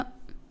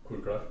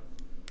klar?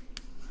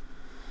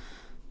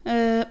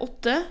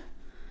 8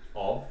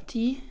 Av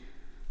 10.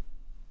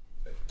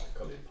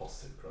 Kan vi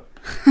passe klar?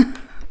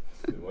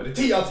 Nu var det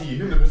 10 av 10,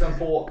 100%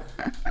 på.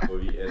 Og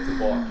vi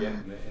tilbake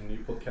med en ny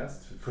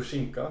podcast,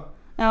 forsinket.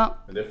 Ja.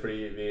 Men det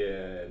fordi vi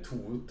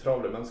 2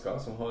 travle mennesker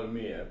som har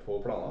mye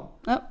på planen.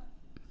 Ja.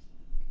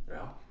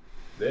 Ja,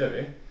 det gjør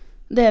vi.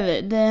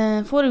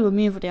 Det foregår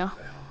mye for tida.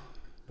 Ja,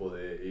 både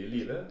i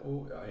livet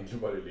og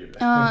egentlig bare i livet.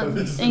 Ja,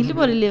 egentlig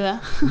bare i livet.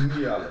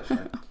 Mye ellers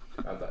her.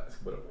 Vent da, jeg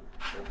skal bare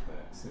åpne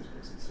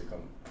snusboksen så vi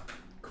kan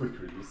quick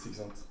release, ikke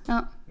sant? Ja.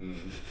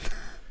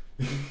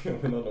 Ja,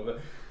 men alle det.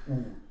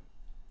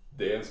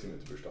 Det ønsker vi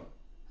til bursdag.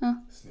 Ja.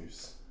 Snus.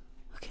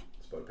 Ok.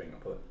 Spare penger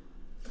på det.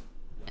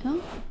 Ja.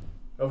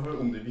 Ja, for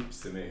om du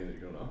vipser med 100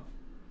 kroner,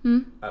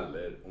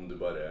 eller om du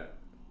bare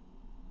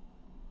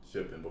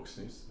kjøper en boks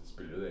snus,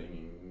 spiller jo det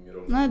ingen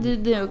rolle. Nei,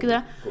 det gjør jo ikke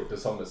det. Går til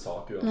samme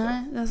sak uansett. Nei,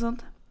 det er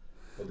sant.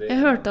 Det jeg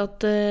hørte at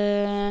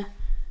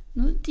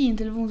nå er din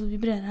telefon som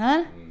vibrerer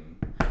her.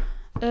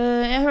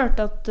 Jeg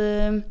hørte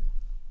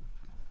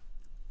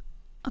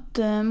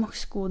at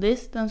Max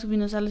Godis, de skal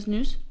begynne å selge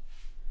snus.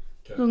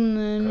 Okay. Sånn,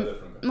 hva er det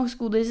for noe? Max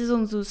Godis er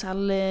sånn som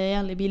selger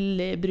jævlig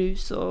billig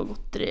brus og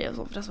godteri og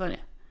sånt fra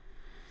Sverige.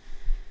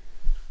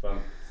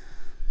 Vent,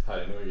 her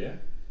i Norge?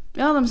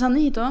 Ja, de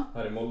sender hit også.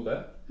 Her i Molde?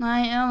 Nei,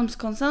 ja, de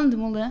kan sende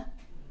til Molde.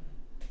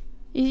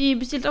 Jeg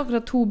bestilte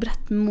akkurat 2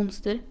 brett med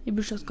Monster i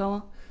bursdagsgave.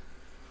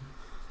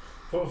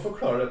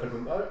 Forklar dette,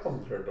 jeg har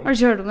aldri hørt om. Har du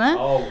ikke hørt om det?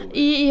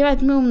 Aldri. Jeg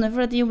vet mye om det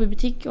fordi jeg jobber i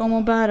butikk og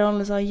må bære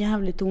alle så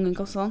jævlig tunge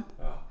kassene.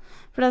 Ja.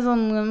 For det er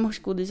sånn, Max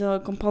Godis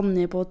har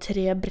kampanje på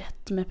 3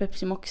 brett med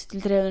Pepsi Max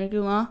til 300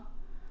 kroner.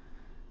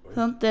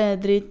 Sånn, det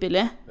er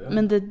dritbillig,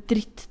 men det er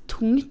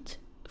drittungt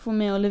for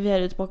meg å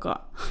levere ut pakka.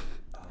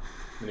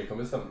 Men jeg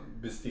kan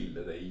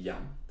bestille det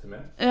hjem til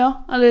meg? Ja,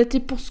 eller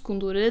til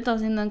postkontoret ditt, da,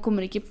 siden den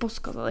kommer ikke i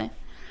postkassa di.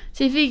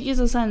 Så jeg fikk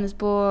så senest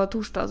på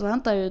torsdag, så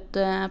hentet jeg ut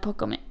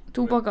pakka mi.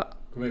 2 pakker.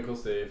 Hvor mye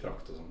koster det i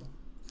frakt og sånn da?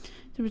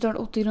 Du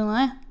betalte 80 kroner,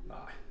 jeg.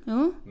 Nei.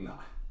 Jo?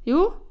 Nei. Jo?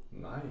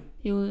 Nei.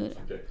 Jo.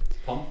 Ok,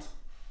 pant?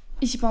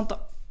 Ikke pant da.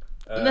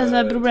 Det som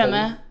er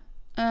problemet.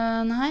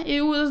 Nei,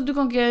 jo, altså, du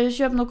kan ikke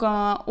kjøpe noe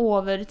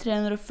over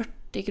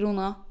 340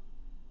 kroner.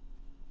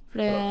 For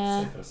det...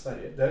 Fra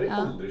Sverige? Det har jeg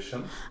aldri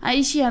skjønt. Nei,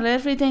 ikke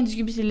heller, for jeg tenkte jeg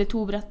skulle bestille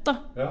 2 brett da.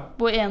 Ja.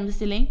 På 1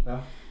 bestilling. Ja.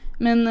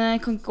 Men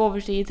jeg kan ikke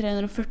overstige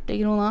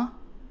 340 kroner.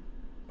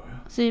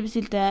 Så jeg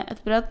bestilte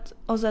et brett,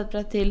 og så et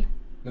brett til.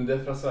 Men det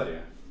er fra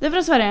Sverige? Det er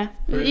fra Sverige.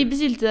 Jeg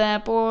bestilte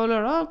det på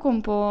lørdag, og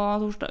kom på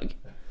torsdag.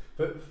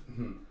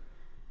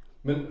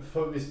 Men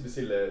hvis du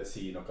bestiller,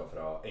 si noe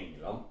fra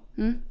England,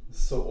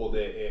 så, og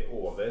det er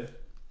over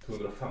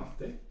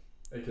 250,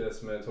 er ikke det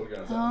som er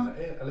tollgrensen?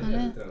 Ja. Eller er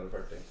det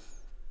 340?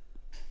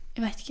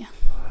 Jeg vet ikke.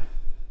 Nei.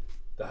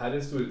 Dette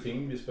er store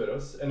ting vi spør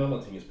oss. En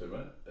annen ting jeg spør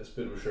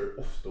meg selv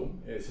ofte om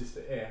i det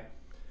siste er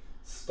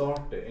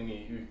starte en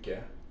ny uke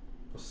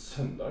på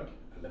søndag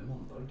eller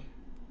mandag.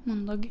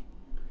 Mandag.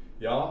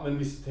 Ja, men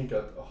hvis du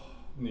tenker at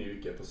ny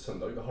uke på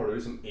søndag, da har du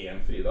liksom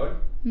 1 fridag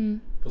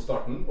på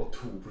starten og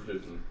 2 på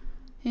slutten.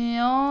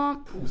 Ja.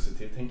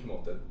 Positiv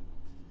tenkemåte.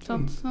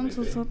 Sant.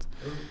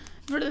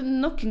 For det er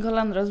noen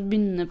kalendere som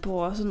begynner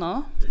på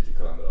søndag. Hvilke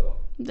kalendere da?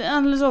 Det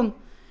er litt sånn...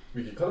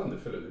 Hvilke kalender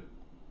følger du?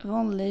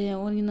 Vanlig,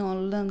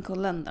 original, den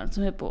kalenderen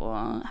som er på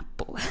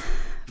Apple.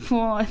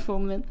 På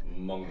iPhone min.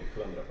 Mange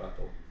kalendere på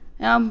Apple?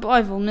 Ja, på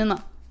iPhone min da.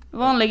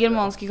 Vanlig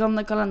germanske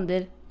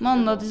kalender.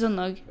 Mandag til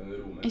søndag.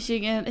 Er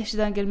ikke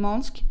den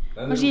germansk?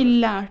 Har ikke jeg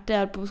lært det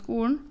her på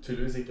skolen?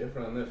 Tydeligvis ikke,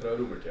 for den er fra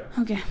romertida.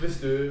 Okay.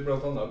 Visste du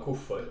blant annet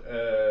hvorfor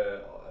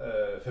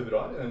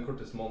februar er den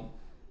korteste måneden?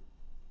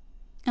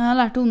 Jeg har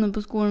lært om det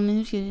på skolen, men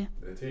jeg husker ikke.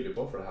 Det er tydelig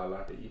på, for det her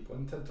lærte jeg på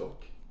en TED-talk.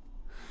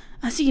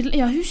 Jeg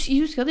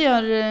husker at jeg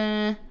har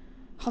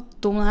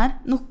hatt om det her.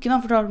 Noen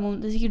har fortalt meg om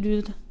det. Det er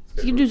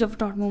sikkert du som har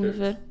fortalt meg om det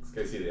før.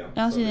 Skal jeg si det igjen?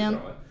 Ja, si det igjen.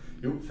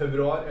 Jo,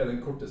 februar er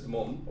den korteste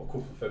måneden. Og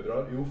hvorfor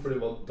februar? Jo, for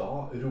det var da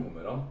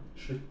romerne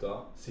slutta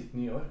sitt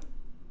nye år.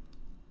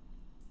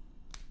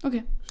 Ok.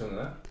 Skjønner du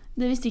det?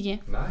 Det visste jeg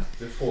ikke. Nei,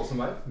 det er få som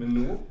vet, men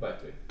nå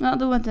vet vi. Ja,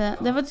 da vet jeg.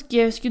 Det er faktisk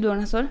skuddår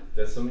neste år.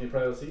 Det som jeg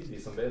pleier å si, de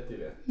som vet, de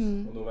vet.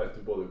 Og nå vet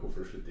du både hvorfor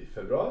det slutter i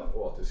februar,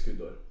 og at det er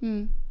skuddår.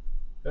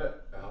 Jeg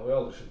har jo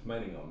aldri skjønt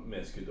meningen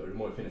med skuddår. Det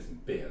må jo finnes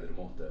en bedre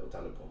måte å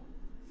telle på.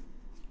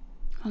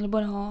 Eller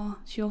bare ha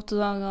 28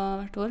 dager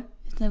hvert år.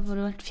 I stedet for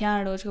hvert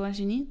 4. år skal være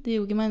 29. Det er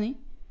jo ikke mening.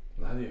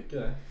 Nei, det gjør ikke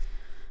det.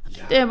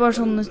 Det er bare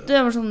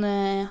sånn,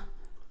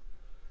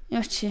 jeg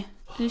vet ikke.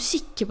 Du er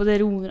sikker på det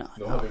rommet?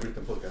 Nå har vi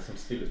blitt en podcast som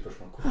stiller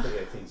spørsmål. Hvorfor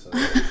er ting sånn?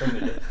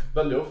 Skjønner ikke.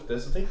 Veldig ofte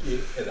så tenker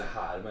jeg, er det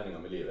her meningen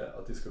med livet?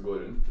 At de skal gå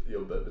rundt,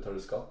 jobbe, betale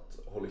skatt,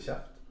 holde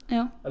kjeft?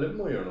 Ja. Eller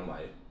må gjøre noe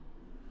mer?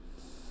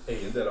 Er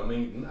en del av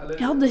mengden? Eller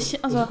jeg hadde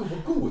ikke, altså...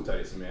 Hvorfor godtar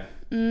de så mye?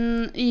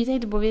 Jeg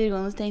tenkte på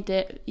videregående, så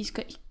tenkte jeg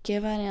skal ikke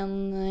være igjen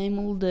i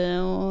Molde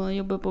og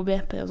jobbe på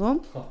BP og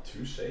sånn.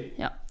 Touché.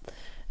 Ja.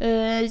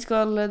 Vi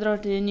skal dra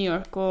til New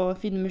York og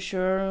finne meg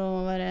selv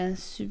og være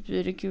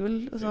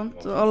superkul og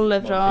sånt. Og alle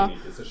fra... Man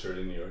finner ikke seg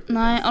selv i New York.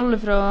 Nei, alle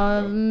fra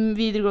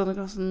videregående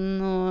klassen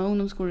og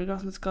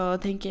ungdomsskoleklassen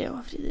skal tenke «Å,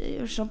 Fride, jeg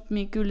gjør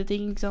kjempemye kule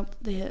ting», ikke sant?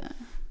 Ja,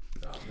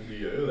 men du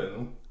gjør jo det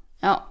nå.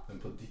 Ja.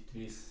 Men på ditt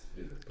vis,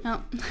 Fride. Ja,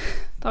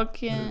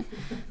 takk.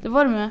 Det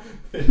varmer.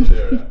 Det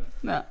gjør det.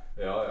 Ja.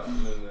 Ja,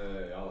 men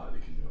ja, nei, du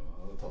kunne jo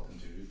ha tatt en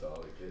tur ut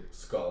av, ikke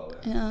skadet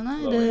det. Ja,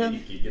 nei, da var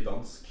det ikke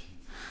dansk.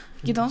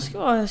 Gdansk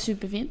var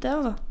superfint, det,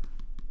 altså.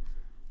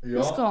 Ja.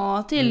 Vi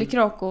skal til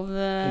Krakow.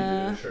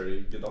 Finner du selv i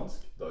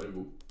Gdansk? Da er du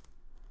god.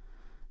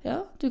 Ja,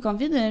 du kan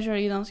finne deg selv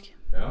i Gdansk.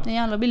 Ja. Det er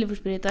jævla billig for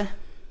sprit der.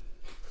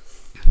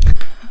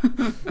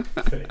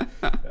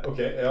 Ok,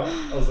 ja,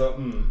 altså,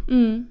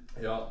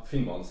 ja,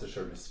 finner man seg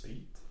selv med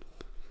sprit?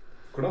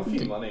 Hvordan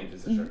finner man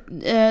egentlig seg selv?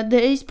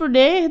 Det er spør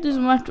deg, du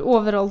som har vært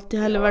overalt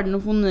i hele verden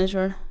og funnet deg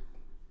selv.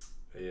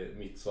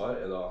 Mitt svar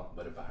er da,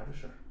 bare vær du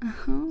selv.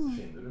 Så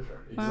finner du deg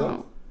selv, ikke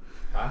sant?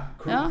 Hæ?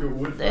 Kloke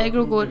ord det er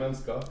kloke ord.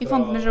 Jeg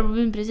fant meg selv på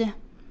bunnpris, jeg.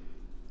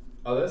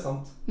 Ja, det er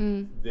sant.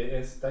 Det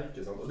er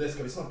steike sant. Og det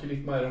skal vi snakke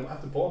litt mer om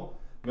etterpå.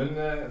 Men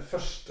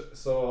først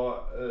så,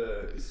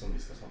 som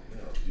vi skal snakke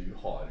om, at du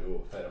har jo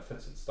feiret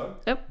fødselsdag.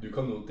 Yep. Du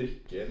kan nå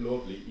drikke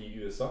lovlig i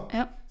USA.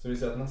 Yep. Så vi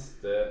sier at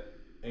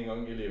en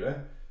gang i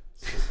livet,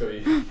 så skal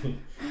vi i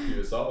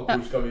USA. Og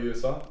hvor skal vi i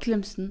USA?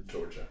 Clemson.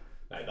 Georgia.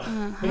 Neida,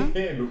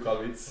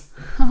 lokalvits.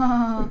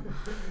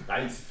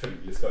 Nei,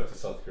 selvfølgelig skal vi til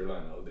South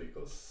Carolina og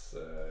drikke oss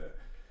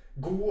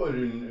god og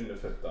rund under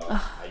føtta.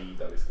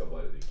 Neida, vi skal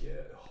bare drikke,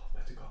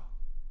 vet du hva?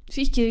 Du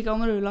skal ikke drikke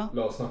Amarula.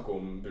 La oss snakke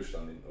om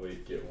bursdagen din, og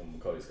ikke om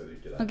hva vi skal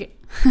drikke der. Ok.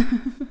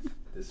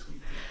 Det er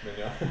sweet. Men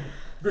ja,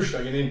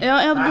 bursdagen din.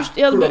 Ja,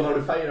 hvordan har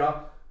du feiret?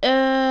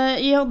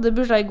 Jeg hadde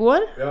bursdag i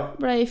går. Ja.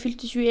 Jeg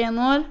fylte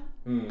 21 år.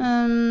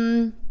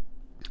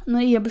 Når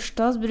jeg har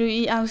bursdag, så bruker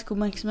jeg elsker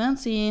oppmerksomhet,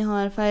 så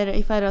jeg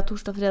feirer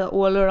torsdag, fredag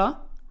og lørdag.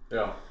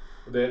 Ja,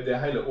 og det er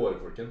hele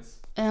året, folkens.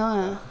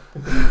 Ja.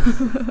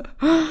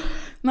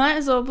 Nei,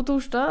 så på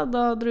torsdag,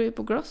 da dro jeg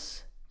på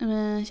glass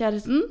med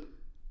kjæresten.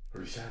 Har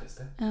du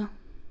kjæreste? Ja.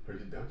 Det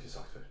har du ikke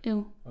sagt før?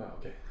 Jo. Ja,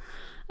 ok.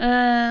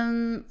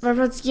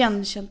 Var faktisk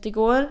gjenkjent i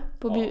går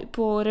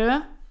på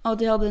Rød,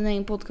 at jeg hadde en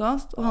egen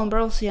podcast, og han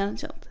ble også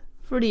gjenkjent,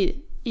 fordi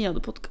jeg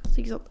hadde podcast,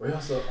 ikke sant?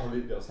 Ja, så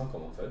vi har snakket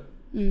om han før?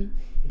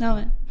 Det har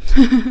vi.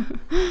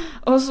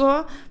 Og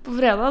så, på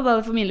fredag, da er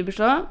det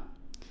familiebursdag.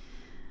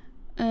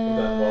 Og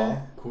den var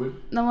hvor?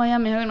 Den var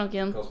hjemme i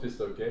Høgnakken. Hva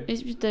spiste dere? Vi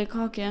spiste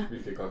kake.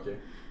 Hvilke kake?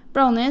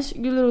 Brownies,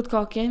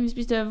 gulrotkake. Vi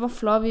spiste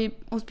vafler,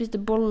 og spiste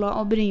boller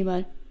og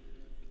bringebær.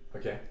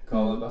 Ok,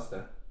 hva var det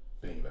beste?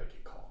 Bringebær,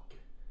 ikke kake.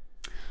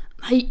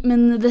 Nei,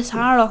 men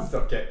dessert da.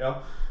 Ok, ja.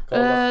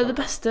 Hva var det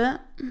beste?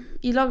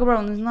 Jeg lager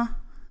browniesen da.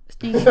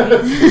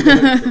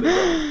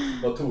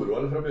 Var Toro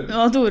eller fra bunnen? Det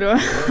var Toro.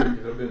 Var det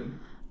ikke fra bunnen?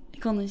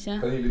 Jeg kan ikke.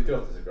 Kan jeg gi litt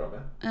gratisreklame?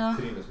 Ja.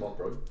 Trines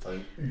Matbrød har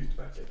en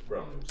utmerket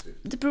brownie-oppskrift.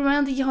 Det problemet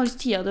er at jeg ikke har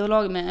tid til å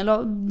lage med.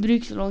 Jeg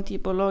bruker så lang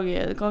tid på å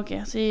lage kake.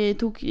 Så jeg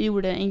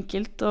gjorde det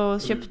enkelt og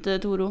kjøpte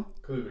Toro.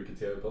 Hva du bruker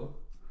tida på da?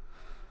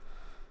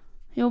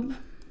 Jobb.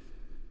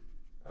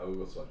 Ja, det var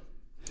godt svar.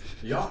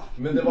 Ja,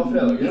 men det var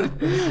fredagen.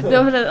 Det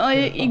var fredag. Og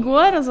i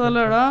går, altså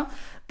lørdag,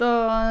 da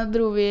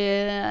dro vi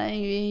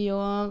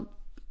og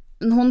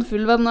en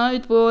håndfull venner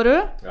ut på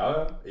Rød. Ja,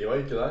 jeg var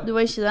ikke der. Du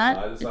var ikke der.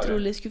 Nei, dessverre.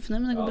 Utrolig skuffende,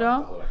 men det går bra. Ja,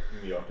 det hadde vært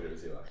mye artigere å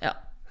si der. Ja.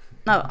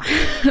 Neida.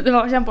 Det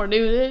var kjempeartig.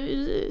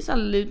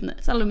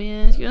 Selv om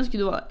jeg skulle ønske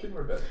du var der. Kunne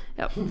vært bedre.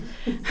 Ja.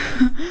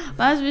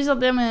 Nei, så vi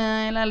satt hjemme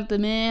i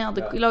leiligheten min,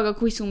 hadde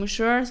laget quiz om meg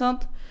selv,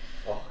 sant?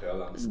 Ja,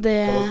 den. Det,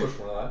 hva var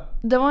spørsmålet der?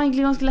 Det var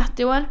egentlig ganske lett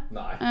i år.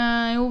 Nei.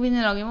 Jo,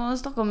 vinnerlaget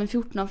stakket med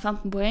 14 av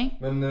 15 poeng.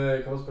 Men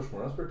hva var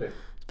spørsmålet, spurte jeg?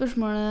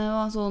 Spørsmålet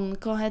var sånn,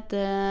 hva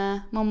heter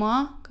mamma?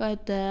 Hva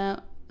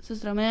heter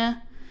søstera mi?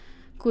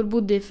 Hvor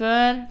bodde jeg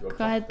før?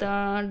 Hva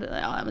heter...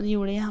 Ja, men jeg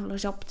gjorde det jævla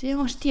kjapt. Jeg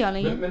har ikke tida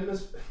lenger.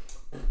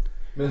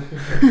 Men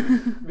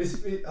hvis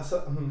vi,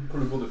 altså, hvor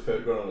du bodde før,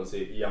 går det an å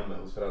si hjemme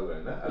hos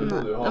foreldrene? Eller må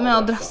du ha med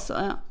adressa,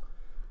 ja.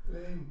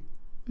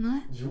 Nei.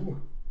 Jo,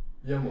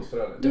 hjemme hos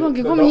foreldrene. Du kan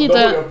ikke komme hit Da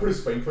må du ha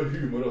plusspoeng for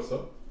humor også.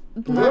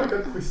 Hvorfor har du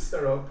ikke et quiz der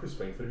du har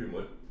plusspoeng for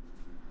humor?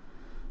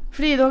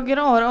 Fordi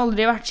dere har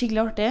aldri vært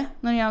skikkelig artig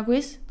når jeg har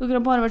quiz. Dere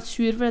har bare vært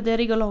sur fordi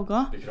jeg rigget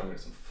laget. Vi krangler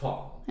som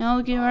faen. Ja,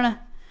 dere gjør det.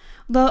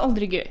 Og det er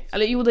aldri gøy.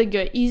 Eller jo, det er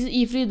gøy.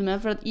 Jeg fryder meg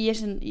for at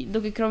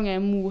dere krangler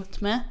imot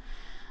meg.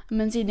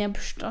 Men siden jeg har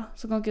bursdag,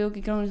 så kan ikke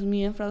dere krangle så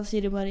mye, for da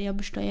sier de bare, jeg har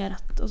bursdag, jeg er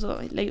rett, og så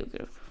legger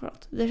dere for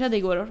alt. Det skjedde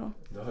i går i hvert fall.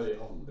 Det har jeg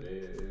aldri...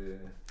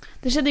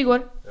 Det skjedde i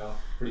går. Ja,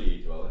 fordi jeg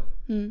ikke var der.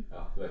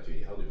 Ja, du vet jo,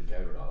 jeg hadde jo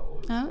gævla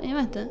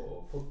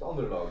og fått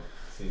andre lag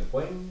sine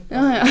poeng.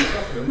 Ja. Jeg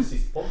snakket om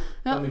sist på,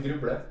 da vi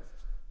grubler.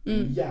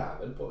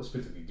 Jævel på,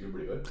 spilte du ikke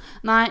gruble i går?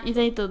 Nei, jeg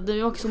tenkte at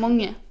det var ikke så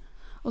mange.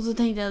 Og så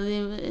tenkte jeg at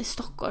de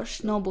stakkars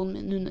naboen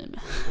min under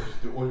meg.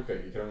 Du orket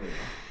ikke krangle?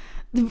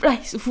 Det ble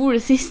så for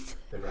det sist.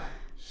 Det ble.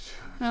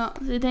 Ja,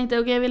 så jeg tenkte,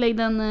 ok, vi legger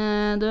den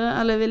død,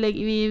 eller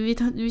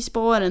vi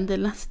sparer den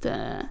til neste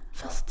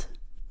fest.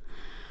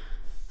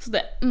 Så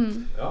det,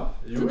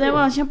 jo, så det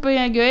var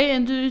kjempegøy,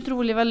 en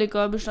utrolig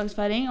vellykket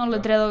bursdagsfeiring,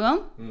 alle 3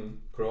 dagene.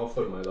 Hvordan var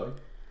formen i dag?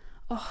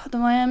 Det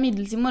var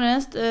middels i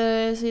morges,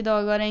 så i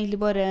dag har jeg egentlig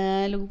bare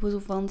ligget på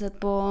sofaen, sett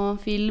på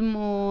film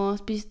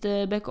og spist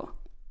BK.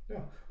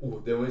 Ja,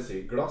 det må jeg si,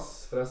 Glass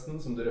forresten,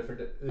 som du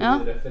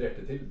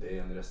refererte til, det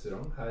en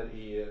restaurant her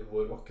i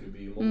vår vakre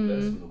by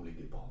Molde, som nå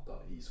ligger bada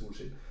i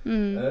solskinn.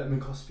 Men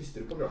hva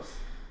spiste du på Glass?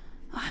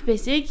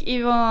 Basic,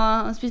 jeg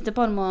spiste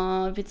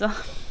parma-pizza.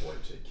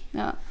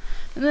 Ja.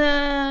 Men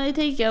jeg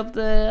tenker at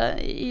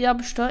jeg har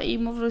bursdag, jeg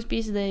må få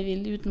spise det jeg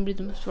vil uten å bli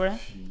dømt for det.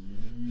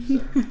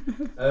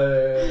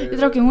 Jeg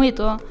drakk en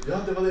mojito. Ja,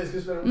 det var det jeg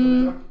skulle spørre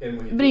om.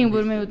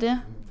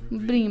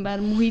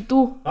 Bringebær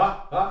mojito.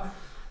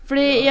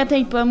 Fordi jeg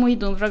tenkte på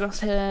mojitoen fra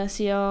Glass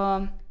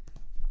siden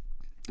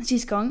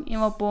sist gang.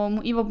 Jeg var på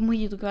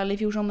mojito-kveld i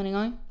fjor sommer en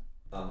gang.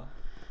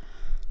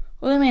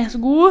 Og den er så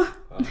god.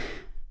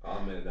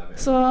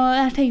 Så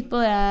jeg har tenkt på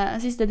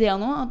det siste tida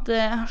nå, at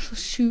jeg har så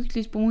sjukt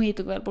lyst på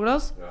mojito-kveld på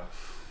Glass.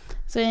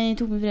 Så jeg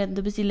tok meg freden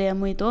til å bestille en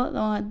mojito.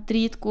 Den var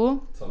dritgod.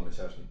 Sammen med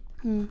kjæresten.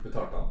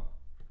 Betalte han?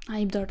 Nei,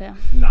 jeg betalte det.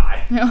 Nei!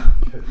 Ja.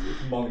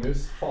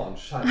 Magnus, faen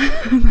skjerm.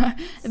 Nei,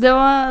 det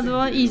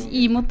var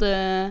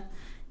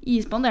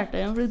jeg spanderte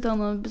det, fordi han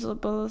har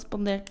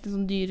spandert en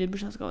sånn dyr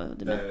bursdagsgave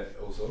til meg.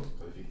 Og så,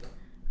 hva vi fikk da?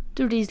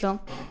 Tur til Island.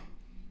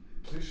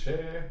 Klisjé.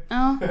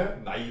 Ja.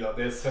 Neida,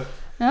 det er søtt.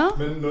 Ja,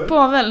 men når... på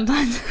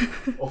Valentine's.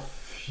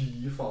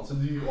 Fy faen, så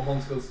du og han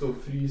skal stå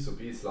og fryse opp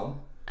i Island?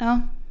 Ja.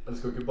 Eller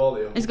skal ikke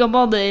bade i? Jeg skal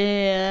bade i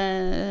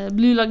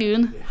Blue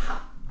Lagoon.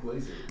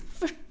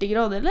 40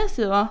 grader,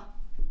 leste jeg det var.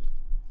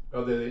 Ja,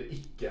 det er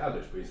ikke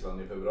ellers på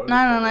Island i februar.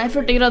 Nei,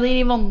 40 grader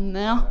i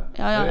vannet, ja.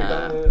 Ja.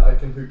 Jeg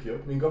kan hooke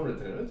opp. Min gamle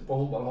trener på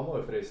håndball, han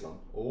var jo fra Island.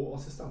 Og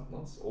assistenten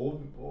hans,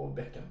 og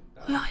bekken.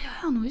 Ja,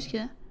 nå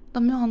husker jeg det. Da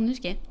må han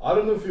huske. I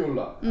don't know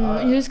fjola.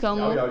 Jeg husker han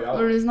nå,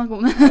 når du snakker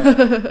om det.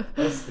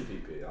 Beste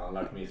pipi, ja, han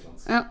lærte meg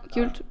islands. Ja,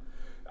 kult.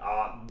 Ja,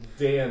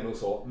 det er noe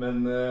så,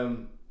 men...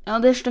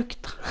 Ja, det er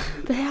støkt.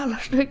 Det er jævla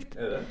støkt.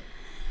 Er det?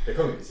 Det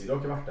kan du ikke si, du har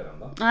ikke vært der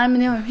enda. Nei, men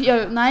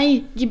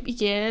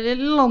ikke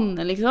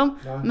landet liksom.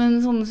 Nei. Men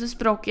sånn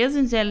språket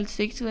synes jeg er litt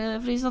sykt.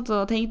 For jeg satt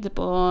og tenkte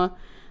på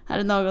her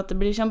i dag at det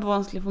blir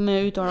kjempevanskelig for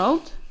meg å uttale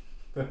alt.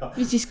 Ja.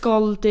 Hvis jeg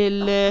skal til...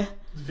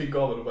 Du fikk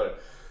gaven og bare...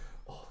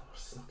 det var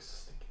snakk så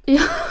stygt.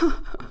 Ja.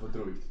 Hvorfor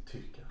dro vi til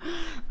Tyrkia?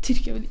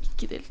 Tyrkia vil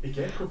ikke til.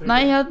 Ikke? Hvorfor ikke?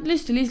 Nei, jeg har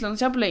lyst til Island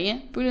kjempelenge.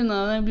 På grunn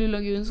av den Blue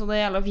Lagoon, så det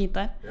er jævla fint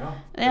der. Ja,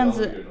 det er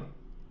andre grunner.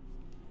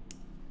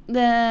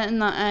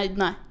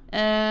 Nei.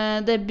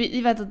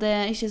 Jeg vet at det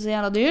ikke er så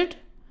jævla dyrt.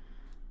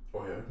 Jeg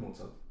har hørt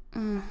motsatt.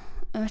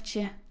 Jeg vet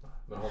ikke.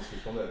 Men han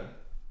skulle spandere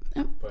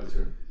på hele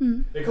turen.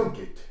 Jeg kan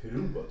ikke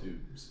tro at du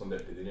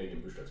spanderte din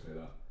egen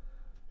bursdagsmiddag.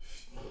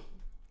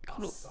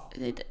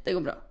 Det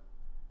går bra.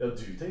 Ja,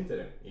 du tenkte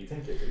det. Jeg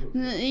tenker ikke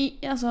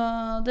det. Altså,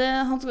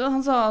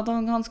 han sa at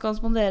han skal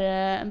spandere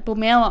på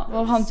meg da. Det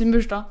var hans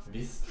bursdag.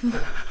 Visst,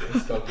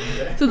 det skal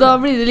det. Så da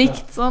blir det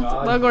likt, sant?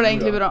 Da går det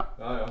egentlig bra.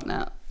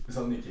 Ja. Hvis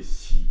han ikke er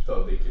kjipt da,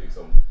 det er ikke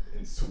liksom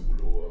en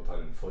solo og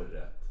tar en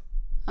forrett.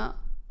 Ja.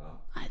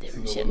 Nei, det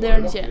gjør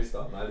han ikke.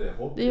 Nei,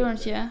 det gjør han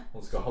ikke.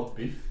 Han skal ha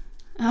biff.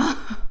 Ja.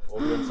 Og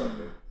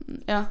grønnsaker.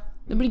 Ja,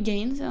 det blir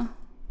gains, ja.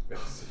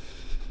 Ja,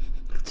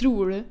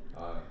 tror du?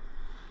 Ja.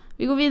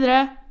 Vi går videre.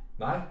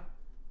 Nei.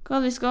 Hva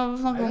vi skal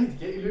snakke om? Jeg vet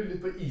ikke, jeg lurer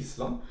litt på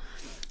Island.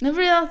 Nei,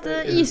 fordi at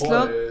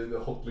Island... Er det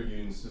bare Hot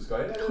Lagoons du skal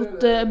i?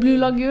 Hot Blue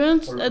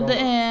Lagoons. Det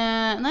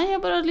er... Nei, jeg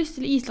har bare hatt lyst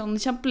til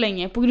Island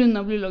kjempelenge på grunn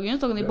av Blue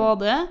Lagoons. Da kan de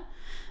bade.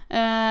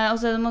 Og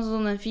så er det masse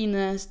sånne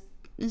fine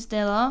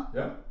steder.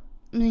 Ja.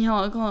 Men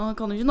jeg kan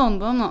jo ikke navn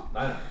på dem da.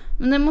 Nei.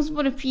 Men det er masse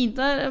bare fint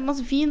der.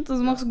 Masse fint, og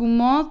så masse god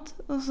mat.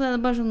 Og så er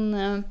det bare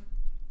sånn...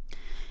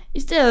 I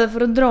stedet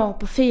for å dra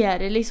på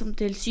ferie liksom,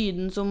 til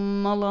Syden som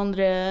alle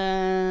andre,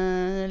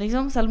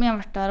 liksom. Selv om jeg har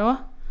vært der også.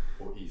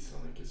 Og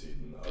Island er ikke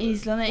Syden.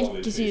 Island er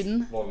ikke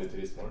Syden. Vanlig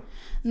turistmål.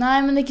 Nei,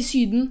 men det er ikke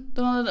Syden.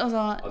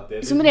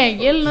 Som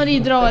regel, når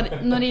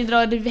jeg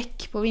drar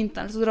vekk på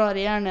vinteren, så drar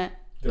jeg gjerne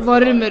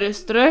varmere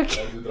strøk.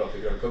 Ja, du drar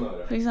til Gran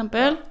Canaria. For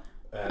eksempel.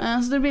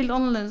 Så det blir litt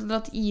annerledes å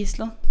dra til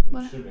Island.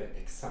 Unnskyld med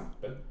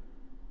eksempel.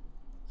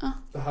 Ja.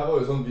 Det her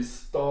var jo sånn vi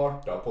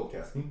startet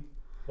podcasten.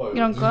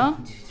 Granka?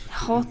 Jeg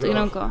hater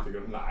Granka.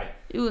 Nei.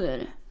 Jo, det gjør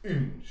det.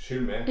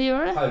 Unnskyld meg. Det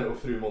gjør det. Herre og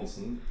fru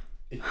Monsen,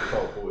 ikke ta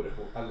på ordet.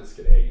 Hun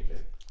elsker det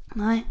egentlig.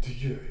 Nei. Du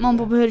gjør jo det. Mamma og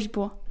pappa hører ikke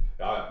på.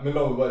 Ja, men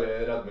la meg bare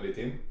redde meg litt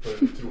inn. For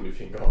en utrolig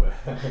fin gave.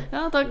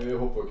 Ja, takk. Jeg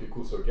håper dere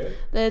koser dere.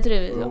 Det tror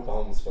jeg vi skal. Og jeg håper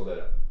han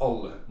spanderer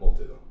alle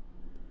måltider.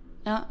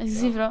 Ja, jeg skal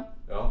si fra.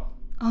 Ja.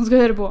 Han skal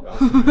høre på. Ja,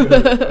 han skal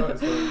høre på. Jeg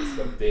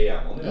skal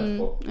DM han rett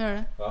på. Gjør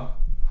det. Ja,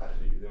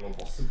 herregud, det må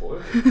passe på.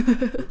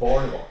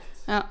 Barnevakt.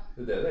 Ja.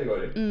 Det er det går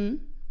i.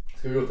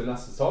 Skal vi gå til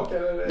neste sak,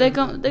 eller? Det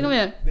kan vi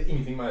gjøre. Det er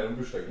ingenting mer om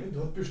bursdagen. Du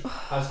har bursdag.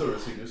 Her står det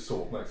sikkert så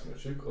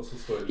oppmerksomhetssyk, og så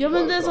står det... Ja,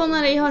 men det er sånn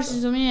her, jeg har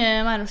ikke så mye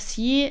mer å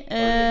si,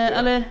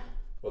 eller...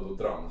 Hva da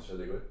dramaet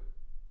skjedde i går?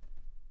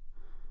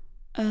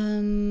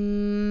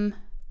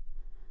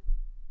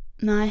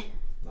 Nei.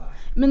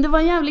 Men det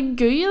var jævlig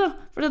gøy da,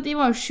 for jeg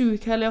var jo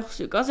syk hele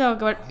jazzuka, så jeg har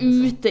ikke vært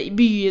ute i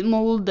byen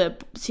Molde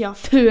siden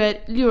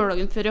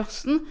lørdagen før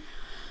jazzen.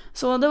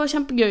 Så det var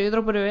kjempegøy å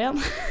dra på Rød igjen.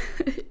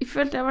 Jeg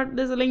følte jeg har vært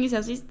det så lenge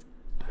siden sist.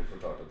 Har du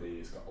fortalt at de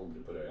skal aldri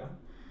på Rød igjen?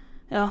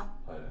 Ja.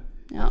 Har jeg?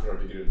 Ja. Har du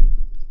fortalt grunnen?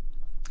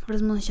 For det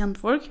som man har kjent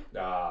folk.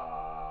 Ja,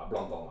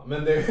 blant annet. Men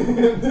det...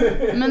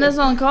 Men det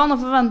sånn, hva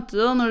annet forventer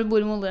du da når du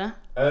bor i Molde?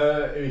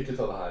 Jeg vil ikke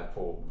ta det her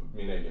på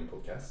min egen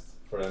podcast.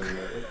 For den,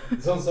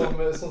 sånn som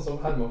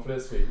Herman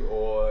Flesvig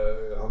og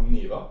han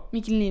Niva.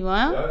 Mikkel Niva,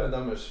 ja? Ja,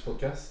 deres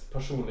podcast.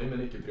 Personlig, men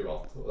ikke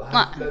privat. Og det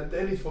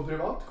er litt for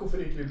privat. Hvorfor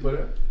gikk vi på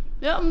Rød?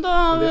 Ja, men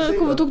da,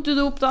 hvorfor tok du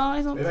det opp da?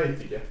 Jeg vet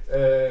ikke.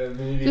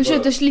 Du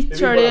skjøter slitt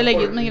selv i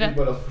legget, men greit. Vi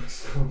bare at folk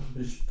skal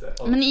vite.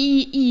 Men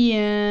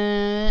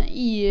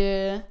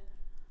jeg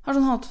har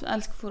sånn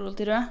hat-elsk-forhold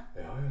til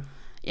Rød. Ja.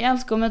 Jeg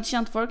elsker å møte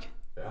kjentfolk,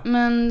 Ja.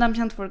 men de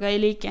kjentfolka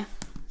jeg liker.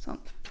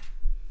 Sant?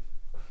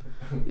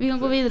 Vi kan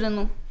gå videre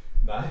nå.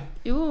 Nei,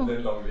 Jo. det er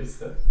en lang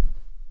liste.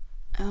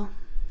 Ja.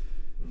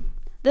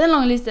 Det er en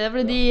lang liste,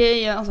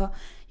 fordi altså,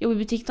 jobber i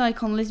butikk da, jeg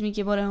kan liksom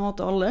ikke bare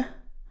hate alle.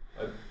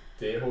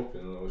 Det håper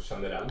jeg noe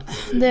generelt.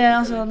 Det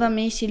altså, dem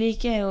jeg ikke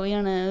liker er jo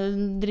gjerne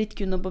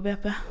drittkunder på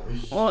BP. Oi.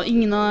 Og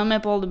ingen av dem er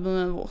på alder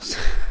med Vås.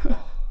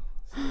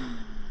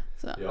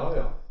 Så. Ja.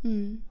 Ja,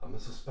 men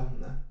så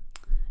spennende.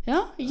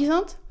 Ja, ikke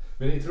sant?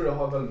 Men jeg tror det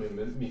har veldig mye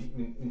med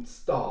min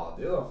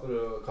stadie, da, for å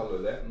kalle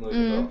det, når vi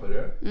drar på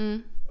Rød.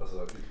 Altså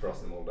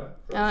utplassen i Molde.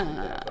 Ja.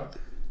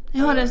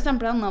 Jeg har et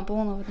stempel enda på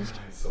hånda, faktisk.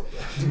 Nei, så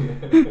det.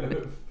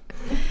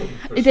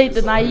 Jeg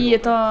tenkte, nei,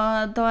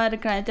 da er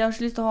det greit. Jeg har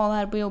ikke lyst til å ha det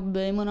her på jobb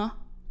i morgen.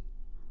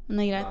 Men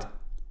det er greit. Nei.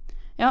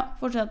 Ja,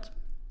 fortsett.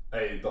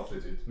 Jeg datt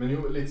litt ut. Men jo,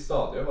 litt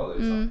stadie var det,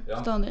 liksom. Ja,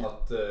 stadie.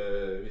 at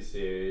hvis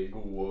jeg er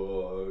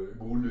god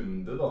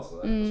lunde, da, så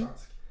det er på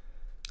svensk.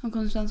 Han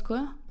kan svensk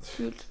også, ja.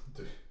 Kult.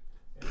 Du,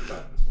 jeg er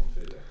verdensmann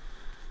for det.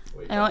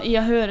 Ja,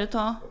 jeg hører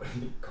ta.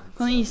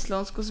 Kan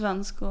islandsk og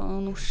svensk og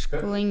norsk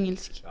og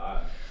engelsk. Ja,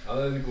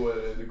 det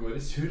går i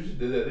surr.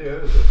 Det er det gjør,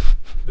 vet du.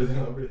 Det er det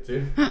har blitt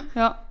til.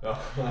 Ja.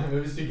 Nei, men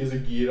hvis du ikke er så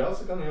gira,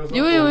 så kan vi jo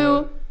snakke om... Jo.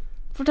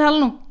 Fortell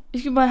nå. Jeg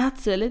skulle bare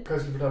hetse litt. Hva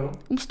jeg skulle fortelle om?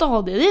 Om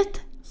stadiet ditt.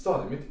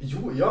 Stadiet mitt?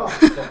 Jo, ja.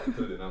 Stadiet,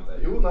 tror du nevnte.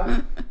 Jo, nei.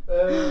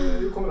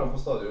 Du kommer an på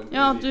stadiet.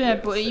 Ja, at du er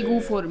i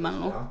god form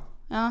eller noe.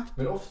 Ja.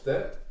 Men ofte...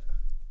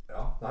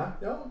 Ja,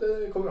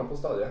 det kommer an på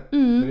stadiet.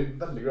 Men jeg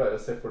er veldig glad i å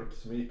se folk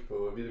som gikk på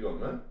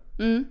videregående.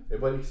 Jeg er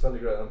bare ikke så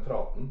veldig glad i den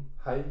praten.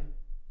 Hei.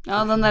 Ja,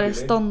 den der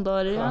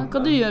standard, ja. Hva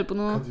du gjør på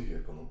noe?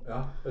 Ja,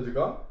 vet du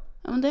hva?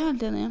 Ja, men det er jeg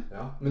helt enig i.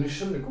 Ja, men jeg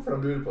skjønner hvorfor de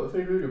lurer på det, for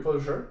jeg lurer jo på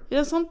det selv.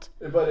 Ja, sant.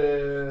 Det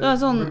er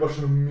sånn, bare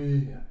så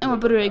mye. Jeg var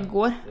på Rød i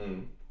går,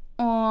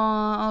 og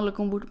alle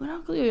kom bort og bare,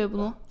 hva du gjør på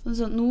noe?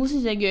 Så, nå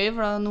synes jeg det er gøy,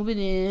 for nå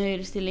begynner jeg i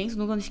høyre stilling, så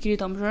nå kan jeg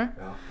skryte av meg selv.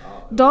 Ja.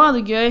 Da er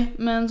det gøy,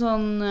 men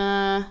sånn,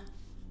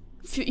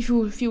 i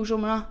fjor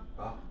sommer da.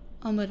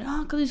 Han bare,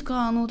 hva du skal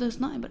ha nå til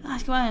høsten da? Jeg bare, jeg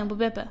skal være igjen på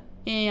BP,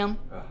 igjen.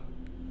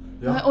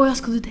 Ja. Jeg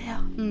skal du det, ja.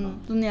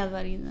 Så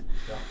nedvergende.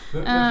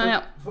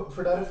 Ja.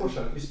 For der er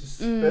forskjellen. Hvis du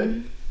spør,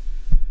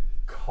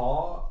 hva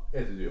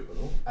er det du gjør på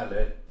nå?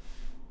 Eller,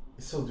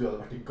 så du hadde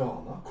vært i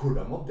Ghana,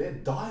 hvordan var det?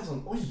 Da er jeg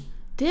sånn, oi!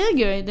 Det er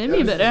gøy, det er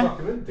mye bedre. Jeg vil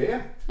snakke med det.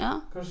 Ja.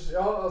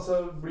 Kanskje,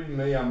 altså, bli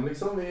med hjem,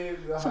 liksom.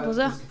 Såpass,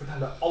 ja. Vi skal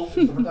fortelle alt.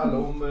 Vi skal fortelle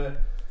om...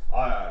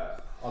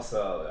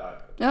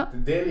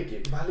 Det liker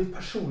jeg. Vær litt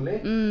personlig.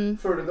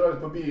 Før du drar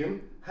ut på byen.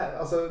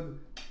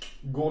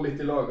 Gå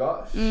litt i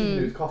laga.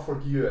 Finne ut hva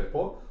folk gjør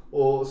på.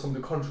 Og som du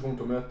kanskje kommer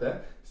til å møte.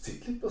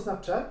 Sitt litt på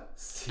Snapchat.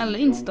 Eller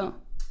Insta.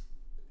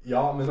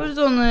 Ja, men... For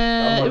sånn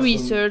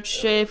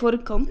research i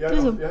forkant,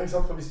 liksom. Ja, ikke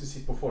sant? For hvis du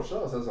sitter på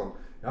forsida, så er det sånn,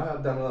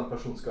 den og den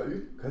personen skal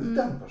ut. Hva er det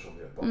den personen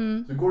gjør på?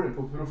 Så går du inn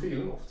på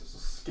profilen, ofte så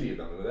skriver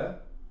de jo det.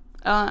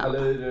 Ja.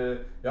 Eller,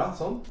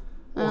 sånn.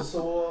 Og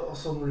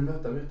så når du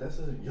møter dem ute, så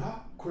er det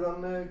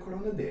hvordan er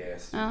det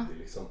studiet,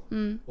 liksom?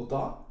 Og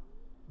da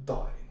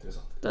er det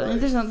interessant. Da er det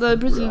interessant. Da er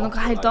det plutselig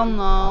noe helt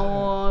annet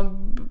og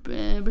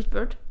blitt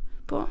spørt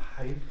på.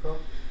 Helt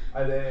klart.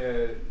 Nei, det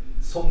er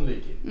sånn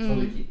liker.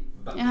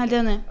 Jeg er helt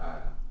enig.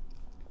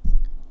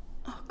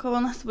 Hva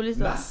var neste på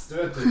lista? Neste,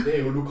 vet du, det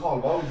er jo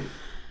lokalvalg.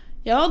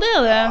 Ja, det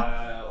er det.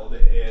 Og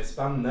det er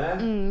spennende.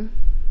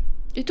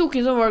 Jeg tok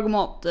jo så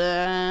valgomat for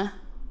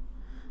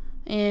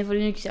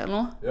en uke siden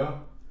nå. Ja.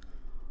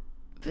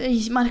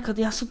 Jeg merker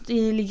at jeg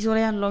ligger så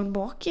jævlig langt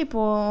bak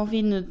på å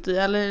finne ut,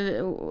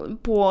 eller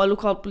på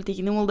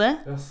lokalpolitikken i Molde.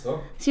 Jaså.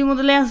 Så vi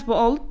måtte lese på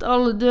alt.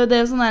 Det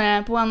er sånn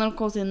der, på NRK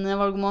sin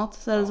valgomat,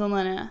 så er det sånn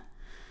der,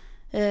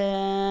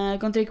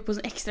 kan trykke på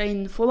sånn ekstra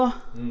info da,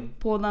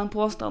 på den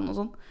påstanden og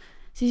sånn.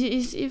 Så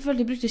jeg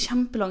følte jeg brukte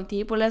kjempelang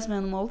tid på å lese meg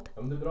gjennom alt. Ja,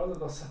 men det er bra,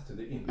 da setter du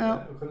det inn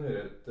der, og kan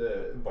gjøre et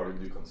valg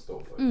du kan stå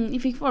for. Jeg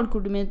fikk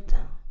valgkortet mitt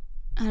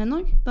her en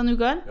dag, denne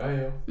uka her.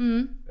 Ja.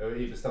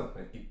 Jeg bestemte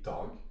meg i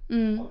dag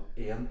av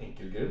en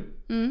enkel grunn.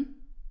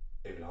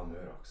 Jeg vil ha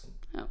Møreaksen.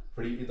 Ja.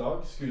 Fordi i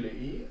dag skulle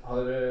jeg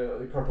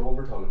klart å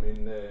overtale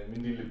min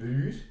lille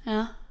bror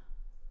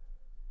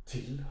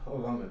til å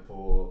være med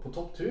på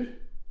topptur.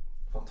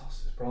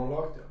 fantastisk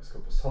planlagt. Ja, vi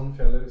skal på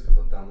Sandfjellet, vi skal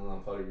ta den og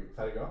den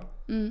ferga.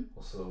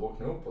 Og så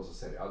våkner vi opp, og så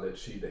ser vi, ja, det er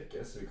et skydekke,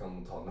 så vi kan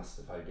ta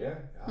neste ferge. Ja,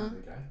 det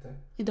er greit, det.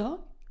 I dag?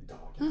 I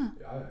dag, ja.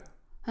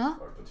 Ja.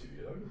 Var du på tur i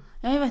dag?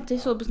 Ja, jeg vet det,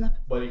 jeg så det på Snap.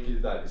 Bare ikke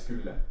der vi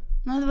skulle.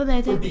 Nei, det var det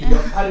jeg tenkte. Fordi at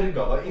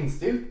ferga var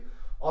innstilt.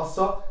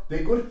 Altså, det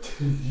går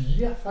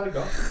 3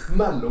 ferger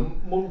mellom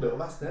Molde og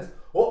Vestnes,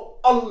 og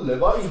alle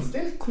var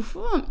innstilt. Hvorfor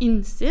var de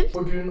innstilt?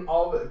 På grunn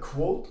av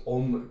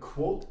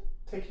quote-on-quote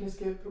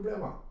tekniske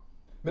problemer.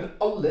 Men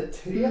alle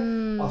 3,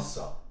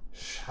 altså,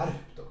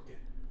 skjerp dere.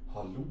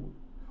 Hallo.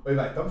 Og jeg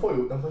vet, de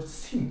får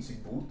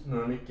sinnssykt bot når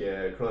de ikke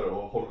klarer å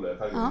holde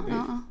fergen i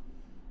drift.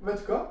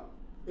 Vet du hva?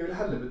 Jeg vil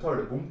heller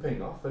betale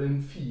bompenger for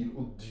en fin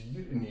og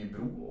dyr ny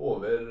bro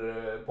over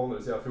på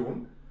andre siden av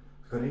fjorden.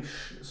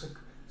 Så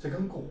jeg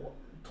kan gå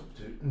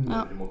topptur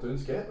når jeg måtte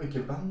ønske, og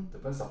ikke vente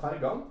på disse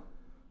fergene.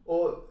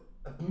 Og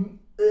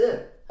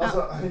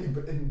altså, jeg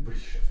blir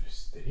så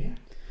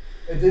frustrert.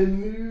 Er det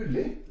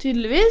mulig?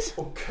 Tydeligvis.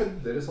 Å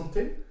kødde det sånn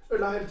til?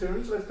 Øla hele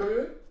turen, så vet du hva vi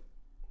gjør?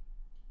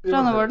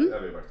 Franavorden? Ja,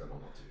 vi har vært en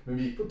annen tur. Men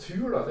vi gikk på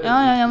tur da.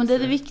 Ja, men det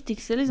er det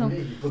viktigste, liksom. Men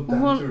vi gikk på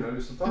den turen jeg har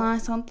lyst til å ta. Nei,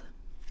 sant.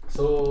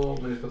 Så,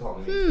 men vi skal ta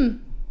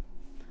den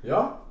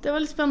Ja. Det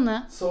var litt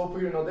spennende. Så på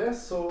grunn av det,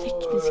 så må vi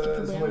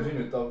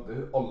finne ut av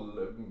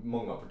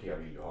mange av partiene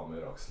vil jo ha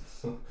med Raksen.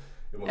 Så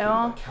vi må finne ut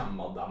av hvem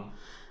av dem.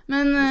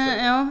 Men,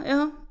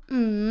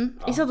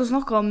 Jeg satt og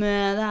snakket om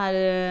det her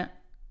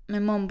med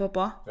mamma og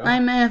pappa. Nei,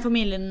 med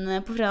familien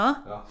på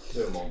fredag. Ja, det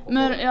er jo mamma og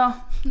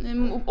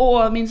pappa.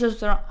 Og min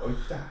søster da. Oi,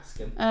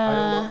 dæsken.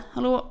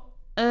 Hallo.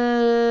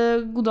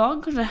 God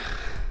dag, kanskje?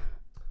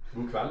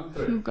 God kveld,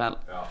 tror jeg. God kveld.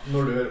 Ja,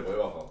 når du hører på i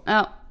hvert fall.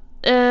 Ja.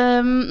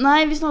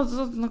 Nei, vi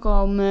snakket noe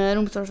om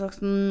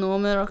Romsdalsaksen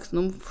og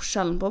Møreaksen, om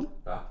forskjellen på den.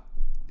 Ja.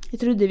 Jeg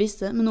trodde jeg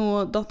visste, men nå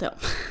datt jeg av.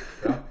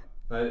 Ja,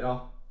 nei, ja.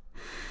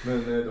 Men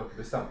dere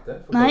bestemte?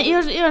 Nei, jeg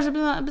har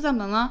ikke bestemt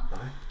den da.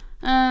 Nei.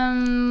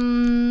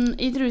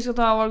 Jeg tror vi skal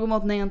ta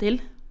valgomaten en gang til.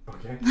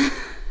 Ok, ja,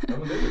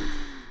 men det er litt.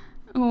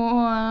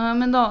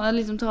 Men da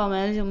liksom ta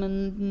med liksom en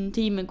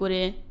time hvor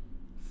jeg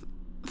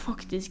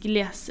faktisk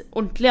leser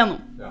ordentlig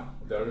gjennom. Ja,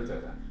 det har du til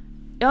det.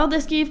 Ja,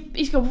 det skal jeg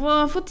skal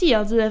få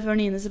tida til det før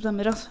 9.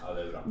 september, altså. Ja,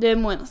 det er bra. Det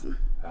må jeg nesten.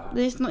 Ja.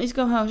 Jeg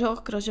skal ha ikke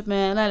akkurat kjøpt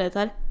meg leilighet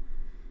her.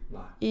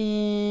 Nei.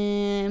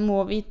 Jeg må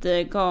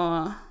vite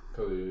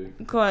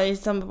hva jeg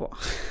stemmer på.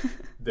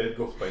 Det er et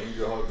godt poeng.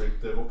 Du har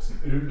blitt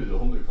voksen. Ruller du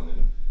hånddukene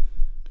dine?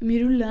 Mye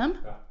ruller dem?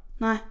 Ja.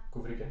 Nei.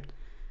 Hvorfor ikke?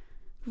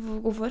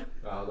 Hvorfor?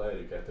 Ja, da er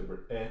det ikke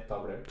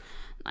etablert.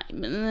 Nei,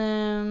 men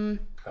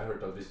Jeg har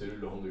hørt at hvis du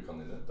ruller hånddukene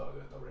dine, da er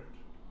du etablert.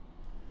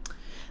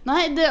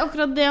 Nei, det er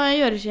akkurat det jeg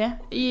gjør ikke.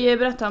 Jeg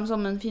bretter dem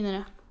sammen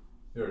finere.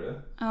 Gjør du det?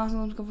 Ja,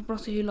 sånn at de skal få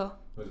plass i hylla.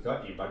 Vet du hva?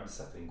 Jeg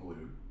verdsetter en god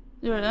rull.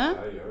 Gjør du det?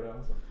 Ja, jeg gjør det,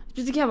 altså. Jeg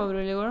spiste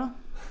kebabrull i går da.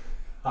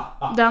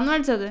 Den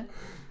verdsetter jeg.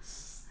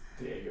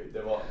 Det er gøy.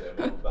 Det var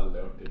veldig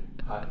artig.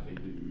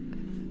 Herregud.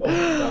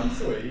 Den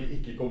så jeg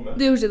ikke komme.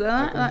 Det gjorde ikke det,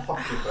 nei? Den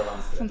kom hakket fra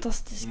venstre.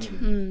 Fantastisk.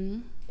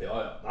 Ja.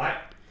 Nei.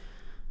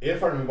 Jeg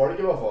er ferdig med valg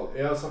i hvert fall.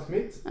 Jeg har sagt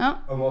mitt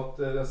om at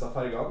disse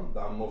fergene,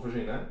 de må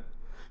forsvinne.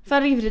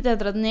 Fergefritt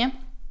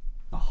E39.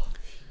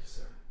 Fy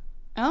søren.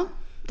 Ja,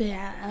 det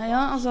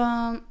altså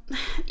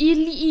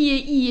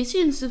jeg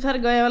synes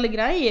ferga er veldig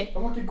grei. De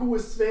har ikke gode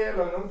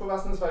sveler på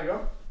Vestnesferga.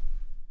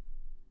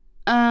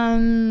 I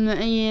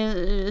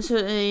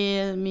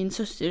min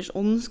søsters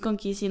ånd skal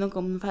ikke si noe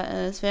om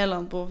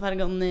svelene på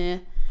fergene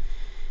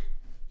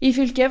i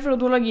fylket, for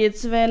at hun lager et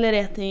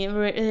svelerating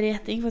for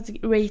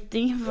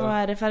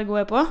hver ferge hun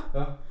er på.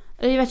 Ja.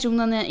 Jeg vet ikke om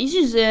den er. Jeg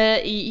synes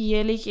jeg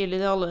er likegyldig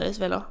til alle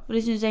sveler. For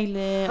jeg synes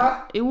egentlig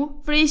jo,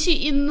 for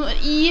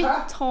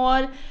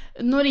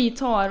når jeg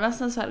tar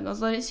Vestnesferga,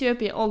 så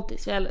kjøper jeg alltid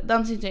svele.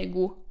 Den synes jeg er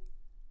god.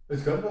 Vet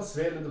du hva, det var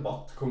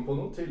sveledebatt kom på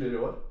noe tidligere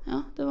i år. Ja,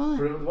 det var det.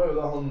 For det var jo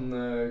da hva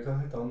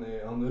heter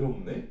han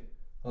Ronny,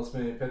 han som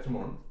er i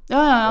Petremorgen.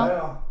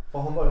 Ja. For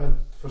han var jo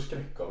helt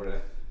forskrekket over det.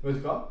 Vet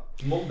du hva?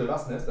 Molde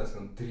Vestnes, de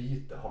skal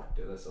drite hardt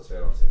i disse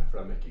svelene sine, for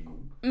de er ikke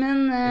gode. Men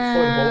i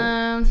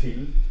forhold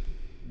til,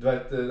 du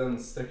vet, den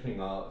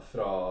strekningen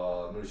fra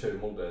når du kjører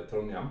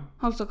Molde-Trondheim.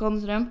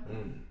 Halstad-Kanstrøm.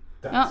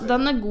 Ja,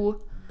 den er god.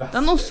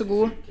 Den er også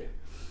god.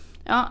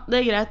 Ja, det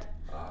er greit.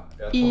 Ja,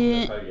 jeg har tatt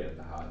med ferge.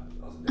 Det her,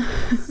 altså det er det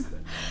beste.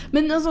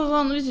 Men altså,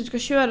 sånn, hvis du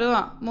skal kjøre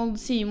da,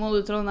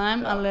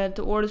 Molde-Trondheim eller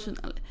til Ålesund,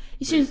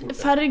 jeg synes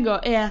ferga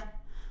er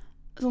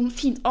sånn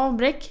fint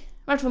avbrekk.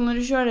 I hvert fall når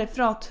du kjører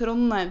fra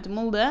Trondheim til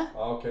Molde.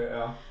 Ok,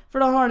 ja. For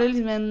da har du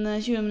liksom en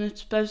 20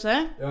 minutts pause,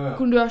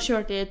 hvor du har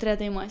kjørt i 3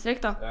 timer i strekk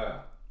da. Ja.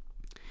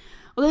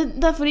 Og det er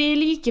derfor jeg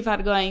liker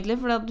ferga egentlig,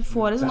 for at du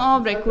får en sånn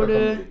avbrekk hvor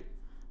du...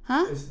 Hæ?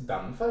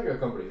 Den ferga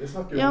kan bli. Jeg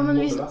snakker jo om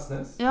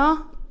Molde-Vestnes. Ja,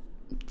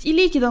 jeg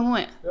liker den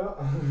også. Ja.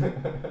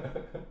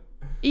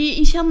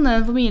 Jeg kjenner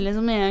en familie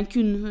som er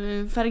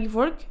kun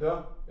fergefolk. Ja,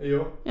 jeg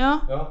jo. Ja.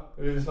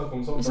 Vi snakker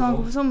om samme person. Vi snakker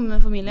om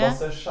samme familie.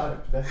 Lasse,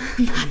 skjerp det.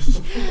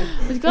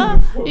 Vet du hva?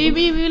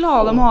 Vi vil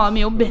ha dem ha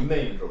med jobb.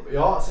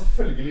 Ja,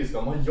 selvfølgelig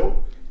skal de ha jobb.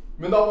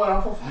 Men da må de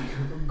få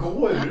fergen til å gå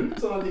rundt,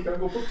 sånn at de kan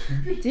gå på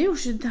tur. Det er jo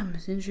ikke dem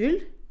sin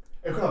skyld.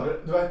 Jeg klarer,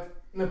 du vet,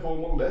 nede på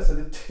Molde så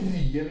er det 3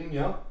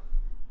 linjer.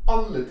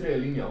 Alle 3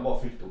 linjer var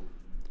fylt opp.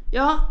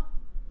 Ja,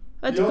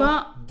 vet du hva?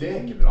 Det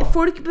er ikke bra.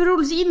 Folk bør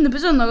holde seg inne på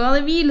søndager,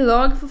 det er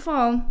hviledag, for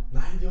faen.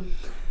 Nei, det er jo...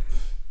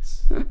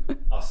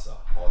 Altså,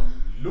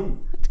 hallo.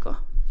 Vet du hva?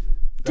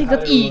 Tenk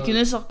at jeg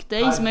kunne sagt det,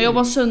 jeg som har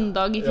jobbet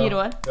søndag i 4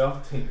 år. Ja,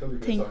 tenk at du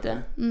kunne sagt det.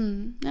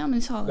 Ja, men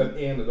jeg sa det. Den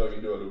ene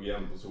dagen du har ligget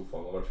hjemme på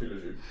sofaen og vært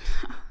fyllesyk.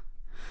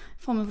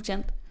 Faen meg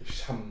fortjent. Jeg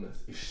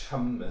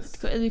skjemmes.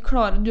 Er du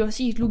klar? Du har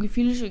sikkert ligget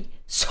fyllesyk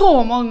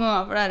så mange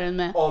ganger for det her enn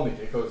meg. Aner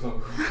ikke hva du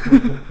snakker om.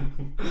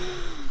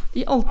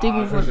 Jeg er alltid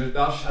god for det.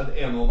 Det har skjedd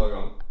en og annen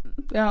gang.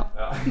 Ja.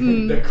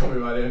 Det kan vi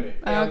være enige.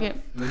 Ja, ok.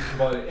 Men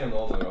bare en og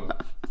annen gang.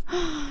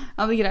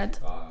 Ja, det er greit.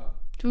 Ja.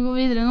 Skal vi gå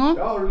videre nå?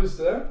 Ja, har du lyst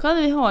til det? Hva er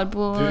det vi har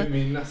på... Du,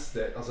 min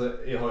neste... Altså,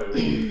 jeg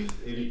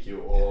liker jo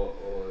å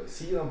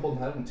si den på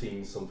den her om ting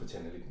som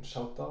fortjener en liten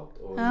shoutout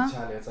og en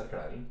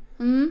kjærlighetserklæring.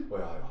 Og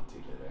jeg har jo hatt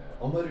tidligere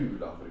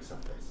Amarula, for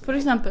eksempel.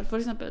 For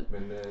eksempel.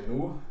 Men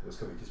nå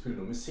skal vi ikke spille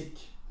noe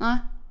musikk. Nei.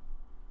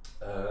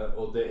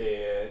 Og det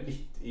er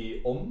litt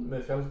i ånd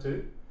med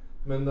fjelltur,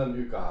 men den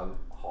uka her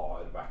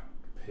har vært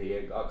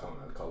preget, kan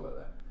jeg kalle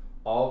det,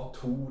 av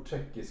 2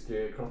 tsjekkiske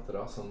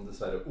klatrere som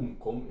dessverre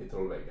omkom i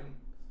Trollveggen.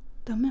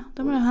 De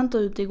ble jo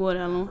hentet ut i går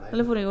eller noe,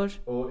 eller forrige år.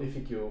 Og jeg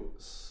fikk jo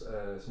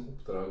som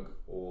oppdrag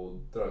å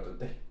dra ut og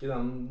dekke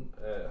den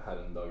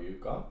her en dag i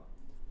uka.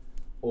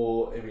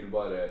 Og jeg vil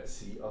bare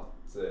si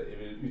at jeg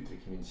vil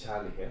uttrykke min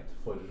kjærlighet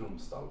for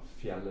Romsdal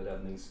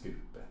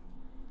fjellredningsgruppe.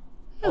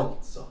 Ja.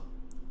 Altså,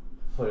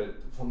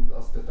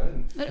 dette er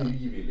en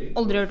frivillig...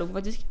 Aldri hørt om,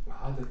 faktisk.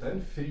 Ja, dette er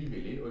en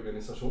frivillig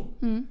organisasjon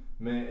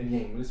med en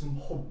gjeng med liksom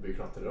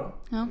hobbyklatrere.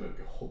 Ja. De er jo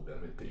ikke hobby,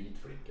 de er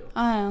dritflinke.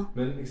 Ja.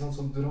 Men liksom,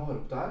 som drar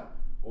opp der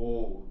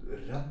og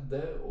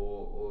redder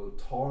og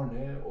tar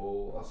ned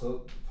og altså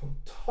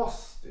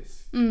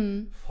fantastisk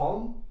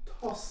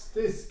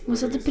fantastisk må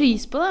sette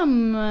pris på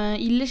de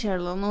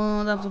ildesjelene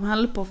og de som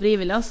holder på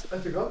frivillig, altså.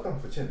 Vet du hva? De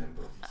fortjener en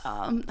blomst. Ja,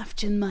 de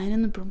fortjener mer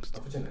enn en blomst.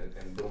 De fortjener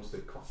en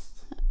blomsterkvast.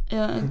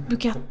 Ja, en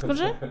bukett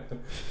kanskje?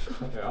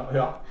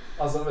 ja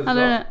altså vet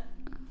du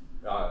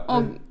hva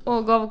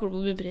og gavekort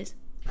på budpris.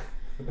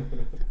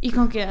 Jeg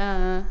kan ikke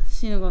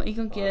si noe. Jeg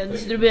kan ikke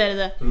distribuere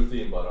det.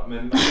 Proteinbarer.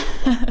 Men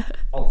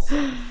altså,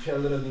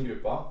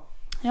 fjellredningsgruppa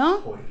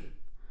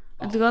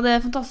vet du hva, det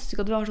er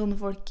fantastisk at vi har sånne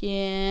folk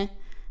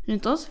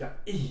rundt oss. Ja,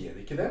 er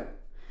det ikke det?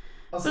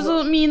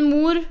 Altså, min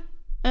mor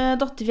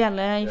datt i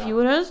fjellet i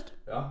fjor høst.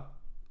 Ja.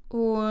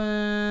 Og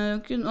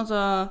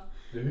altså...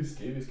 Du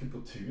husker, vi skulle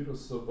på tur, og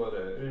så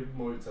bare, vi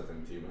må utsette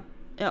en time.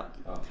 Ja.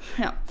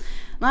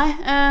 Nei,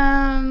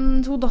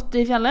 hun datt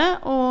i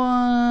fjellet,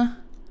 og...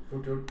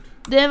 Fort gjort.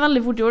 Det er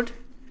veldig fort gjort.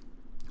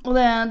 Og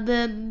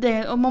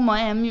og mamma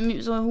er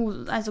så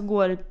hun som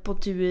går på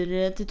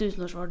tur til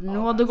tusenårsfarten.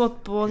 Hun hadde gått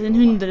på sin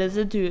 100.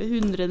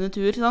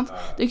 tur, sant?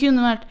 Det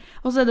kunne vært,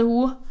 og så er det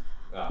hun.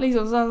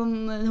 Liksom,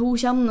 sånn, hun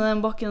kjenner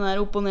den bakken der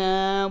opp og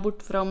ned,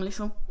 bort frem,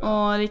 liksom.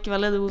 Og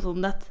likevel er det hun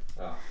som dett.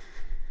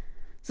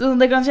 Så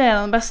det kan skje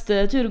den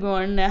beste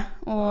turgåeren det,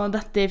 og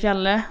dette i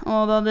fjellet.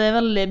 Og da det er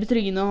veldig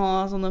betryggende å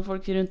ha sånne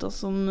folk rundt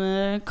oss som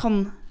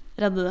kan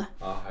redde det.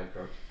 Ja, helt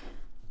klart.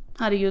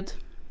 Herregud.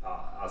 Ja,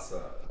 altså,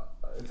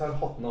 jeg tar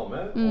hatten av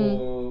meg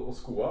og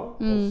skoa,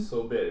 og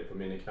så ber jeg på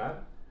mine knær.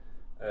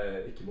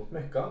 Ikke mot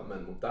Mekka,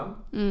 men mot dem.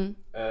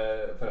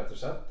 For rett og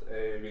slett,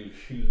 jeg vil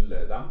hylle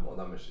dem og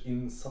deres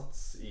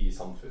innsats i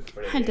samfunnet.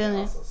 For det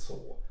er altså så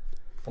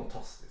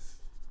fantastisk.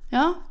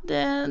 Ja,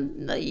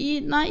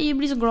 jeg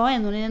blir så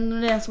glad når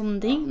det er sånne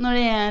ting. Når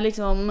det er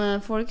liksom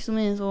folk som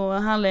er så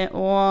herlige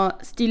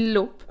og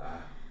stiller opp.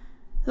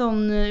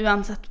 Sånn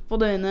uansett på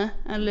døgnet,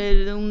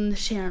 eller om det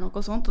skjer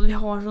noe sånt, og vi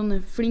har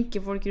sånne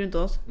flinke folk rundt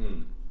oss.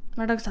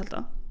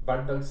 Hverdagshelter.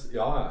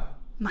 Ja.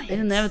 Mer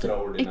enn det, vet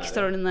du.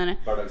 Ekstraordinære.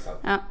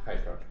 Hverdagshelt,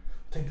 helt klart.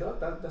 Tenk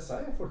deg at disse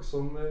er folk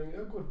som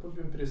går på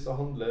bunnpris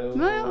og handler og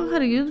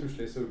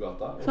tusler i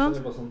Storgata, og så er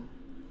det bare sånn,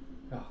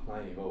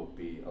 nei, jeg var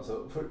oppe i,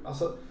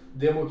 altså,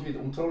 det må ikke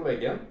vite om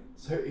Trollveggen,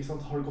 så har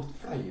det gått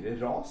flere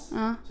ras,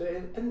 så det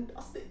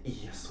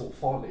er så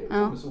farlig å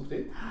komme så opp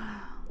dit.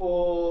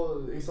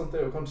 Og det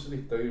er jo kanskje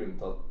litt av grunnen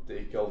til at det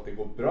ikke alltid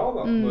går bra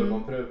da, når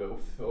man prøver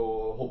å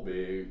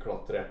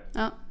hobbyklatre.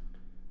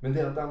 Men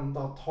det at de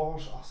da tar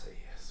seg,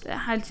 det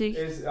er helt sykt.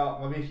 Ja,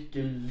 man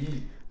virkelig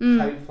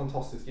helt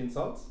fantastisk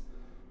innsats.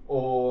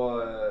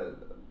 Og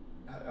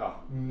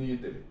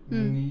nydelig.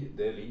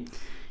 Nydelig.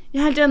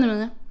 Jeg er helt enig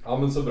med det. Ja,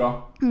 men så bra.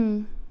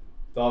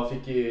 Da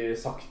fikk jeg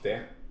sagt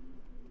det.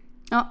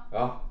 Ja.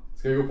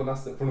 Skal vi gå på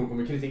neste? For nå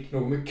kommer kritikk.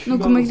 Nå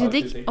kommer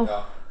kritikk.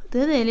 Det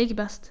er det jeg liker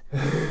best. Ja,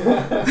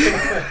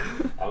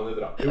 men det er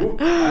bra. Jo,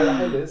 det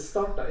hele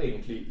startet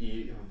egentlig i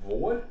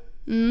vår,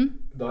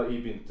 da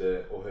jeg begynte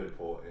å høre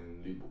på en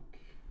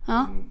lydbok.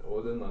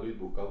 Og denne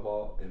lydboka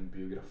var en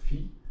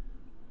biografi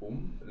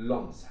om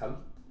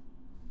landshelt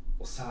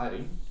og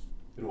særing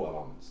Roald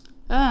Amundsen.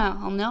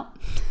 Han, ja.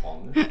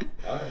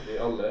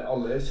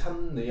 Alle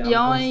kjenner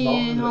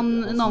igjen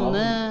hans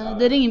navnet,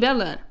 det ringer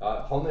bjeller. Ja,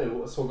 han er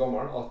jo så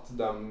gammel at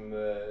de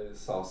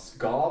sa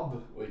skab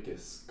og ikke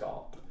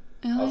skap.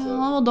 Ja,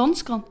 han var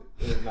dansk, han.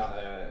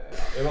 Nei,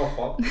 i hvert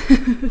fall.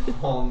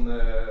 Han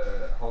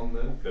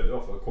opplevde i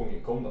hvert fall at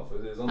kongen kom da, for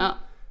å si det sånn. Ja.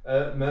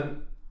 Men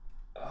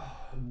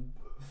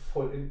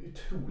for en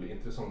utrolig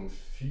interessant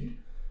fyr.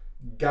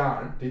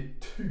 Gæren til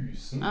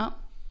 1000. Ja.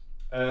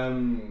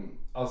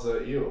 Altså,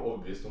 jeg er jo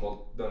overbevist om at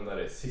den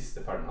der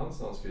siste ferden hans,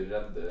 når han skulle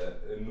redde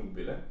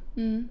Nobile,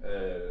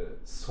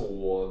 så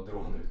dro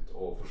han ut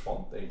og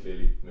forsvant egentlig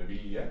litt med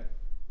vilje.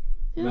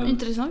 Ja, Men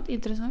interessant.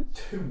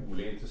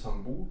 utrolig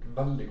interessant bok,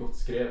 veldig godt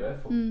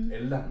skrevet, for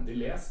elendig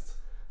lest.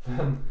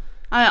 Men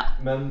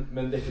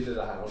det er ikke det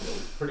her handler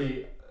om. Fordi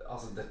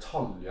altså,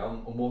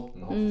 detaljene og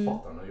måten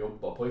forfatteren har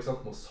jobbet på, ikke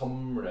sant? Med å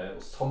samle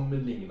og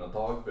sammenligne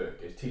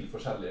dagbøker til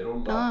forskjellige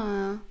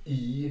roller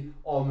i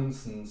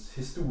Amundsens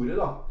historie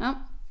da. Ja.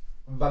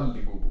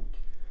 Veldig god bok.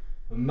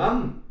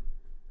 Men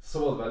så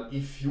var det vel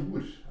i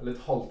fjor, eller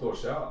et halvt år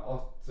siden,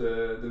 at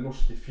det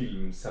norske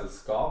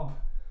filmselskap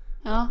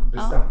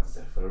bestemte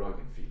seg for å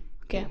lage en film.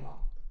 Okay.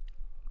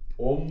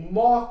 Og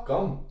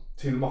maken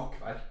til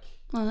makkverk.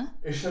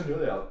 Jeg skjønner jo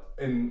det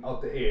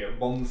at det er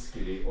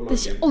vanskelig å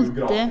lage en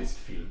biografisk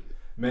film,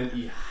 men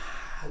i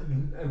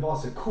en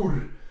base, hvor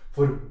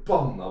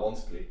forbanna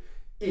vanskelig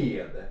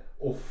er det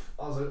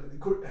altså,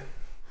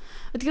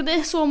 vet du hva, det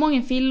er så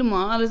mange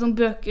filmer eller sånne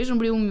bøker som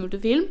blir omgjort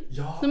til film,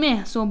 som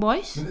er så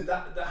boys. Men det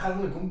her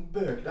handler ikke om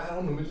bøker, det her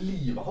handler om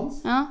livet hans.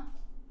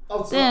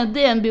 Altså,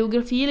 det er en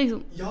biografi,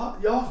 liksom. Ja,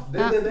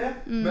 det er det.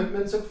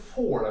 Men så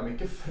får de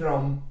ikke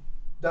fram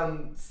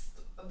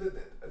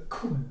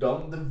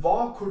hvordan det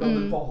var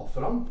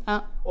for ham.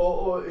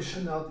 Og jeg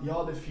skjønner at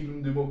det er film,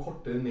 du må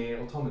korte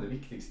ned og ta med det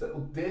viktigste.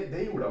 Og det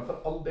gjorde de for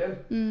all del.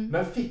 Men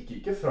jeg fikk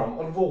ikke fram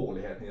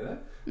alvorligheten i det.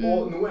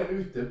 Og nå er jeg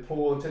ute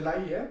til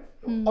leie,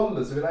 og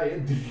alle som vil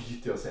leie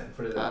driter i å se den,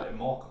 for det der er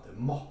maken til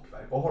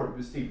makkverk. Og har du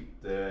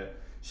bestilt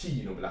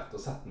kinobillett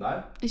og sett den der,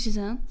 ikke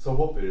se den, så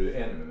håper du er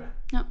enig med meg.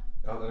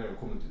 Ja, den er jo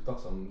kommet ut da,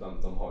 så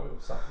de har jo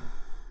sett den.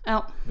 Ja.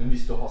 Men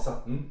hvis du har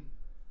sett den,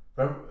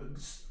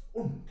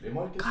 ordentlig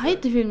markedsføring. Hva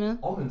heter filmen?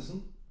 Amundsen.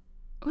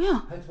 Ja.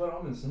 Heter bare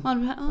Amundsen.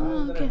 Den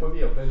er på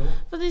Viaplay nå.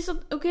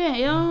 Ok,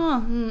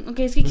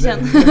 jeg skal ikke se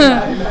den.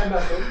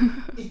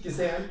 Nei, ikke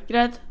se den.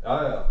 Greit. Ja.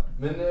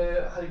 Men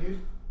herregud,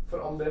 for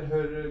all del,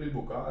 hør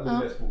lydboka, eller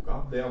les boka.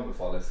 Det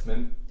anbefales,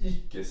 men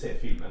ikke se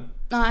filmen.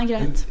 Nei,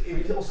 greit. Men jeg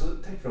vil også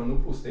trekke fram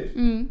noe positivt.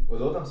 Og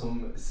det var dem som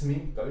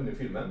sminket under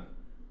filmen.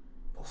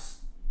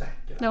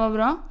 Det var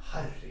bra.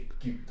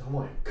 Herregud, han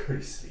var jo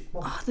klisslik,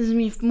 mann. Det er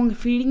så mange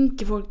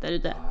flinke folk der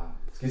ute.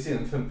 Skal jeg si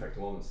en fun fact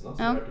om Amundsen da,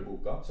 som jeg hørte i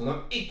boka, som de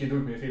ikke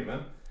tok med i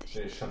filmen, men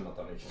jeg skjønner at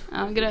de ikke tok med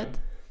i filmen.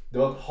 Det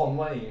var at han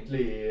var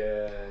egentlig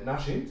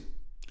nærsynt,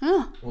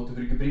 og måtte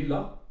bruke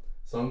briller,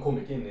 så han kom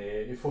ikke inn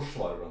i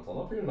forsvaret blant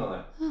annet på grunn av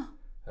det.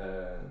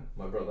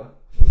 My brother,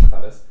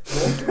 felles.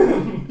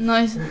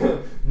 Nice.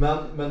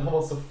 Men han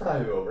var så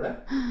flau over det,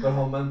 for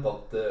han mente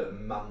at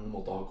menn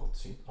måtte ha godt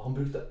syn. Han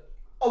brukte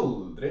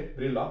aldri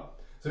briller.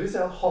 Så vi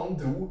ser at han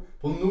dro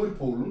på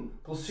Nordpolen,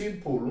 på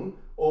Sydpolen,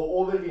 og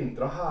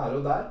overvintret her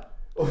og der,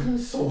 og hun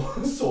så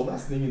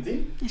nesten ingenting.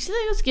 Er ikke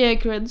det ganske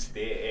creds?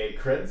 Det er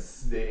creds,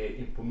 det er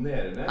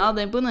imponerende. Ja,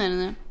 det er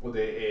imponerende. Og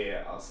det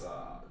er altså,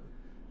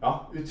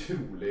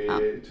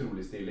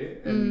 utrolig stilig.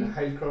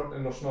 Helt klart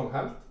en nasjonal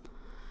helt.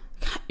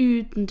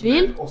 Uten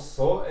tvil. Men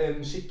også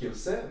en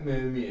skikkelse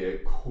med mye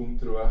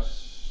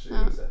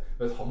kontroversiøse.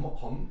 Men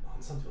han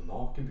sendte jo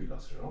nakenbilder,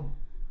 tror jeg.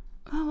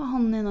 Var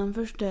han en av de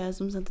første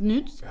som sendte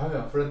nudes?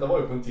 Ja, for dette var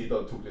jo på en tid da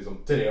det tok liksom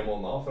 3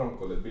 måneder å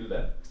framkolle et bilde.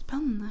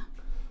 Spennende.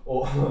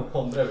 Og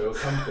han drev jo og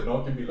sendte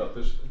nakenbilder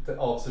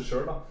av seg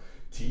selv da,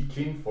 til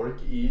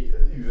kvinnfolk i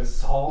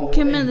USA og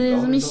Hvem er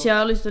det som ikke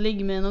har lyst til å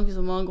ligge med noe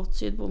som har gått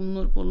Sydpolen,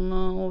 Nordpolen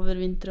og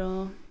overvintret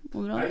og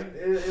overalt?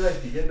 Nei, jeg vet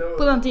ikke.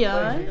 På den tiden,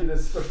 det var ikke det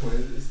spørsmålet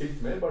jeg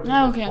stilte meg. Bare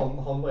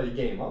han var i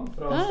gamen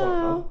fra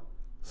starten av.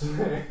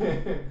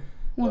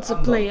 Wants a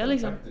player,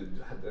 liksom.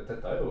 Dette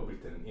er jo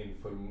blitt en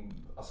for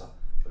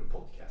en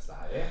podcast det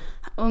her er.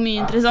 Og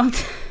mye interessant.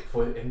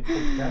 For en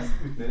podcast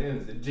uten en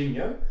eneste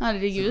jingle,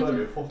 herregud, så klarer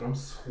vi å få frem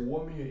så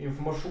mye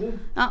informasjon.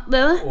 Ja, det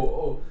er det.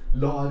 Og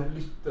lar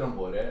lytterne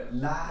våre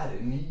lære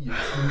nye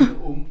ting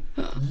om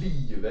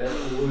livet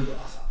og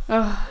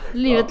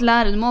livet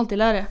lærer, du må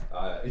alltid lære.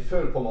 Jeg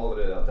føler på meg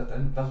allerede at dette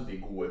er en veldig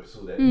god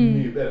episode.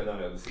 Mye bedre enn den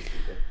vi hadde sist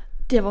uke.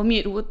 Det var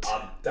mye rot.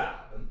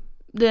 Dæven.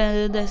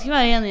 Det skal jeg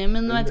være enig i,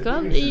 men vet du hva?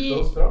 Vi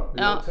oss bra. Vi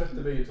var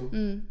trøtte begge to.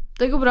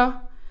 Det går bra.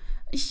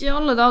 Ikke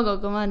alle dager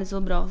kan være så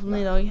bra som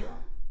i dag.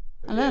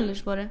 Eller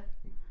ellers bare.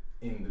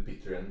 In the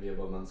bitter end, vi er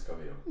bare mennesker,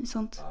 vi også.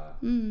 Sant.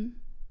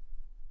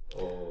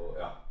 Og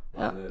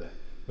det er det.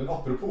 Men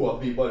apropos at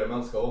vi bare er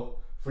mennesker også,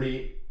 fordi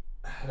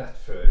rett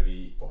før vi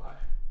gikk på her,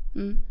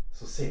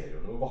 så ser jeg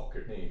jo noe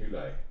vakkert nede i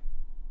hylla i.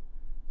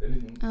 Det er en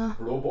liten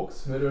blå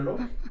boks med rød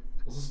lokk,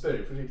 og så spør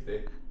jeg forsiktig,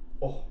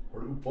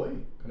 har du O'boy?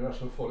 Kan du være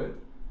sånn å få litt?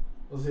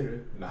 Og så sier du,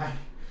 nei,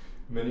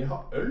 men jeg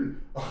har øl,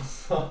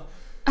 altså.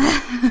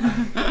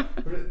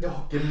 Du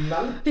har ikke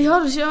melk. Jeg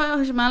har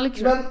ikke melk.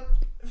 Men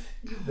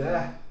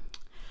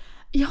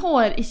jeg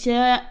har ikke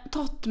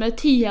tatt meg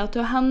tida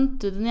til å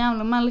hente ut en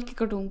jævla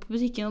melkekartong på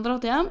butikken og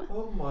dratt hjem.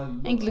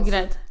 Egentlig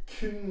greit.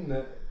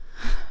 kunne...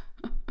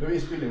 Når vi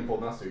spiller inn på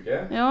neste uke,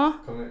 Ja.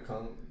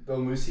 da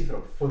må vi si fra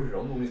på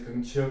forhånd om vi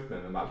skal kjøpe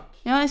med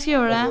melk. Ja, jeg skal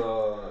gjøre det. Altså,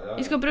 ja.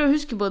 Jeg skal prøve å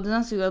huske på det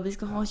neste uke at jeg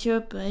skal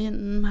kjøpe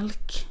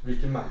melk.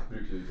 Hvilken melk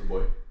bruker du til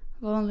boy?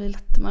 Vanlig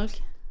lettmelk.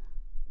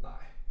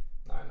 Nei.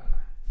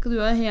 Skal du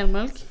ha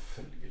helmelk?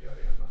 Selvfølgelig har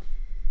jeg helmelk.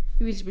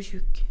 Jeg vil ikke bli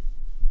tjukk.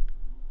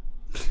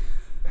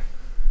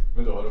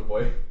 Men du har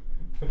O'boy.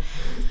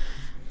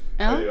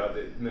 Ja.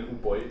 Men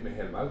O'boy med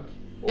helmelk.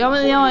 Ja,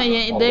 men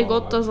det er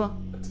godt, altså.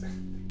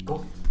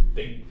 Godt.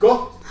 Det er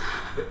godt!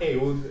 Det er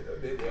jo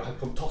helt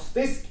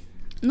fantastisk!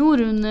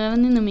 Norun,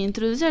 venninna mi,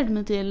 introduserte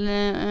meg til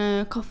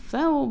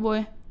kaffe og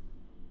O'boy.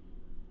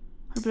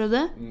 Har du prøvd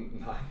det?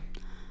 Nei.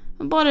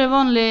 Bare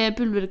vanlig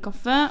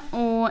pulverkaffe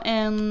og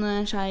en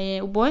skei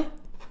O'boy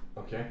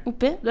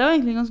oppi. Det var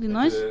egentlig ganske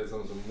nice. Er det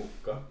sånn som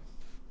mokka?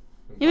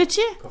 Jeg vet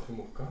ikke. Kaffe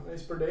mokka? Nei,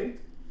 spør deg.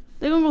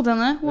 Det kan godt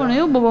hende. Hun har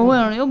jobbet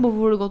på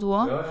Folegodt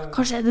også. Ja.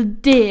 Kanskje er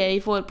det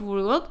jeg får på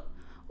Folegodt?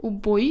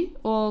 O'boy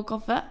og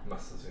kaffe?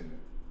 Mest sannsynlig.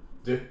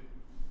 Du,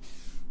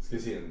 skal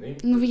jeg si en ting?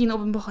 Nå fikk jeg en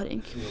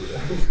åpenbaring.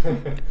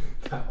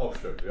 Der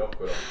avslørte vi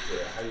akkurat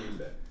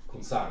hele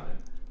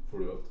konsernet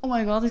Folegodt. Oh my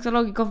god, jeg skal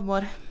lage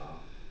kaffebar.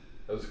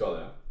 Ja, du skal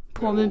det, ja.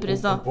 På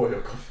bunnpris da. O'boy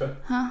og kaffe.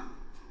 Hæ?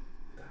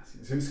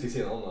 Skal jeg si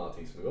en annen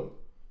ting som er godt?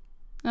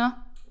 Ja.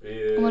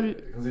 Jeg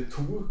kan si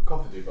 2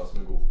 kaffetyper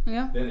som er gode.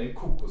 Ja. Det ene er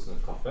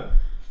kokosnøttkaffe.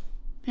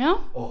 Ja.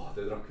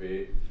 Det drakk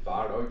vi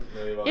hver dag.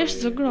 Jeg er ikke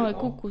så glad i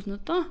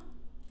kokosnøtt da.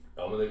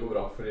 Ja, men det går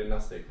bra, for det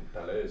neste jeg kan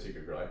fortelle er jeg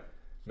sikkert glad i.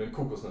 Men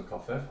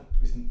kokosnøttkaffe,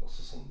 hvis den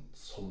også sånn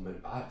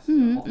sommervær, så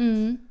det er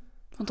hatt.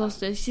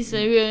 Fantastisk. Siste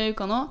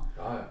uka nå.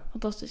 Ja.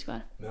 Fantastisk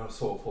vær. Men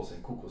så å få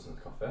seg en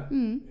kokosnøttkaffe er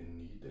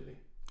nydelig.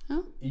 Ja.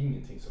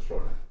 Ingenting som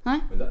slår det. Nei.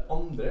 Men det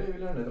andre jeg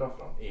vil gjerne dra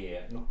fram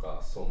er noe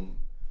som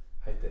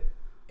heter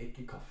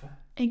eggekaffe.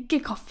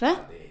 Eggekaffe?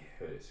 Ja, det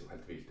høres jo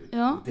helt vilt ut.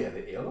 Ja. Det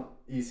er da,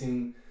 i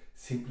sin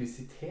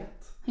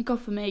simplisitet. En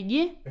kaffe med egg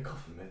i? En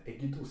kaffe med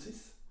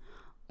eggedosis.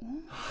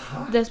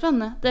 Det er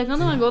spennende. Det kan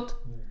være godt.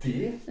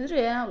 Det tror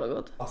jeg er jævla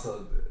godt. Altså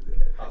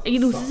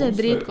eggedosis er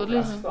dritgodt,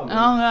 liksom.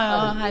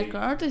 Ja, helt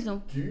klart, liksom.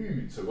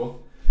 Gud, så godt.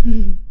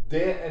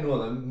 Det er noe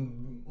av det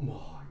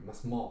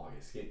mest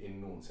magiske jeg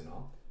noensinne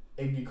har.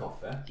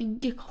 Eggekaffe.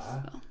 Eggekaffe.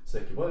 Så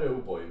det er ikke bare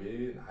O'boy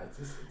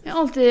Jeg har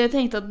alltid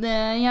tenkt at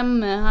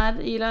hjemme her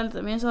i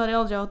leiligheten min så har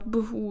jeg aldri hatt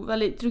behov,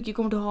 eller jeg tror ikke jeg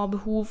kommer til å ha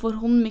behov for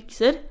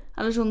håndmikser,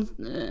 eller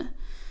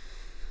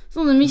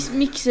sånne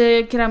mikse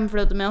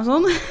kremfløte med og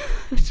sånn.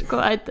 Jeg vet ikke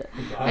hva det heter.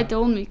 Heter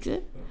håndmikser?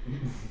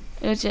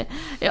 Jeg vet ikke.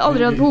 Jeg har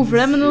aldri hatt behov for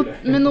det,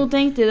 men nå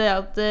tenkte jeg det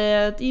at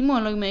jeg må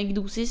lage med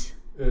eggdosis.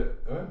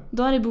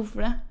 Da har jeg behov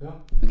for det.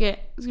 Ok, jeg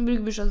skal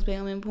bruke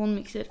bursdagspengene mine på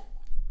håndmikser.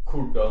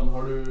 Hvordan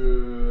har du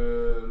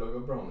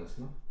laget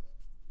browniesen da?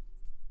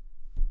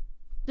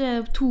 Det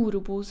er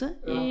Toro-pose.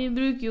 Jeg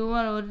bruker jo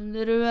bare å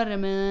røre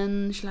med en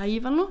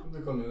sleiv eller noe.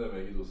 Du kan jo det med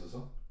eggedosis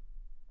da.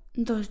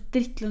 Det tar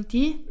drittlang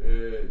tid.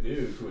 Det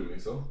er jo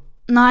Toro-mix også.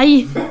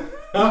 Nei!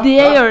 Det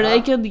gjør det,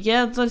 jeg kødder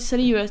ikke. Det tar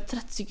seriøst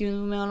 30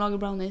 sekunder med å lage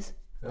brownies.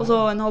 Og så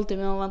en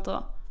halvtime med å vente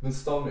da. Men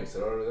stavmixer,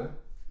 har du det?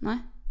 Nei.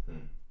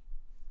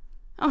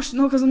 Jeg har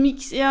ikke noe sånn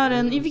mix.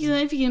 Jeg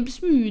fikk en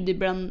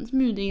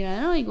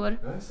smoothie-greier da i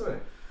går. Nei, sorry.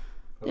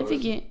 Det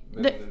fikk jeg.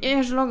 Jeg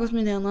har ikke laget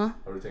smoothie ennå.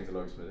 Har du tenkt å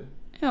lage smoothie?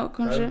 Ja,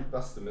 kanskje. Hva er det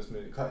beste med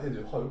smoothie? Hva er det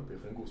du har oppi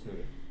for en god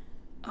smoothie?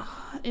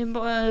 Jeg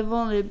er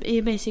vanlig,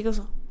 jeg er basic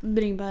altså.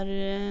 Bringebær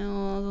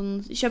og sånn.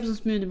 Jeg kjøper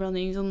sånn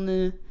smoothie-blanding, sånn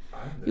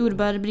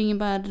jordbær,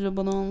 bringebær og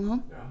banan og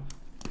sånn.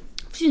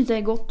 Jeg synes det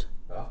er godt.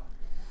 Ja.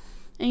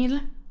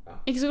 Egentlig.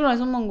 Ikke så glad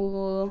i sånn mango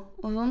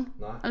og sånn.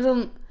 Nei. Eller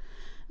sånn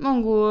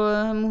mango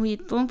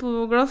mojito på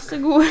glass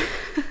er god.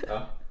 Ja.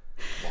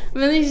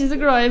 Men ikke så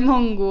glad i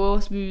mango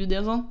og smoothie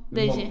og sånn.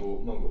 Det er ikke.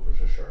 Mango for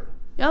seg selv.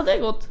 Ja, det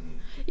er godt.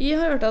 Jeg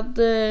har hørt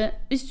at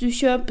hvis du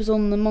kjøper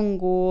sånn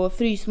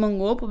fryst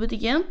mango på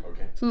butikken,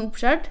 sånn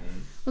oppskjert,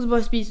 og så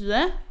bare spiser du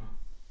det,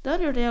 det har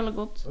jeg hørt det jævlig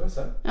godt.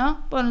 Ja,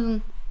 bare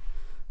sånn,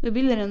 det er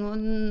billigere enn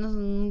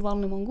sånn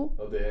vanlig mango.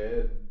 Ja, det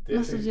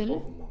mest sannsynlig.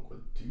 Mango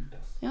er dyrt,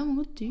 altså. Ja,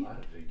 mango er dyrt.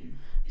 Herregud.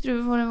 Jeg tror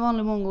vi får en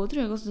vanlig mango,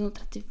 tror jeg koster sånn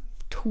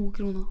 32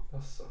 kroner.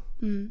 Altså.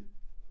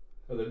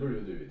 Ja, det burde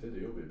jo du vite, du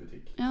jobber i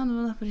butikk. Ja, det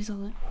var derfor jeg sa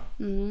det.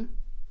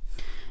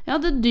 Ja,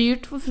 det er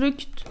dyrt for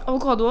frukt.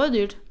 Avokado er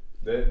dyrt.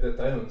 Dette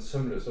er jo en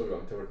sømløs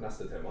overgang til vårt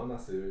neste tema, men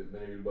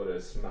jeg vil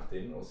bare smette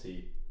inn og si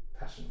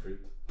passion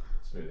fruit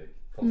smoothie.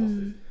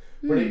 Fantastisk.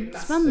 Fordi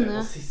neste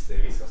og siste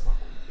vi skal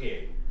snakke om er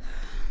jo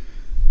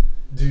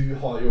du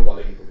har jobbet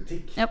lenge på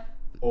butikk,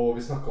 og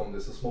vi snakket om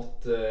det så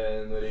smått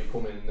når jeg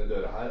kom inn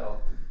døra her,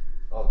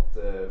 at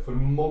for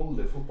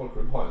Molde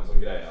fotballklubb har en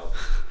sånn greie at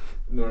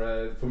når det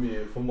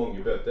er for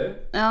mange bøter,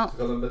 så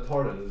kan de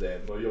betale det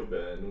med å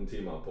jobbe noen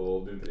timer på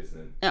bunnprisen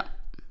din. Ja.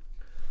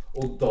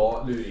 Og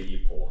da lurer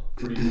jeg på,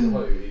 fordi du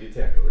har jo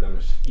irritert over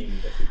deres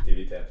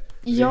ineffektivitet.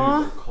 Så jeg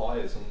lurer på hva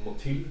er det som må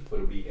til for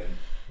å bli en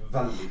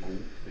veldig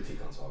god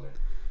butikkansvarlig?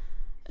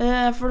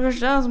 For det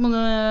første så må du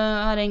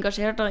være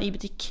engasjert i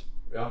butikk.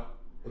 Ja,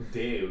 og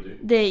det er jo du.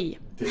 Det er jeg.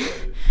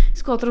 Jeg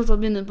skal tross alt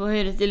begynne på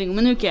høyere stilling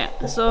om en uke,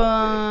 så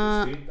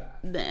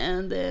det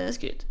er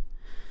skryt.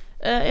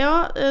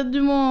 Du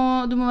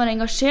må være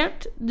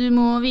engasjert. Du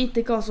må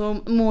vite hva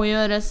som må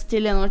gjøres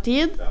til enhver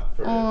tid. Ja,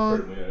 før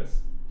det må gjøres.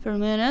 Før det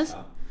må gjøres.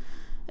 Ja.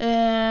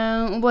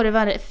 Og bare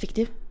være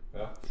effektiv.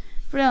 Ja.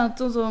 Fordi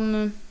at sånn som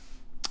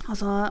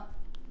altså,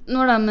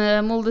 når de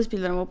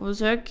Molde-spillere var på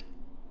besøk,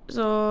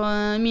 så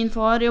min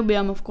far jobber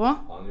i MFK.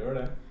 Han gjør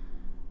det.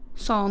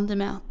 Sa han til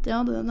meg at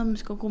ja, de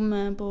skal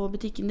komme på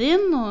butikken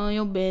din og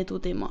jobbe i 2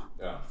 timer.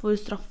 Ja. For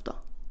straff da.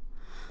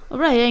 Da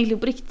ble jeg egentlig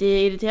oppriktig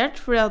irritert,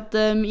 fordi at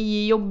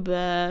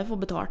jeg får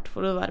betalt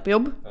for å være på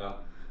jobb. Ja.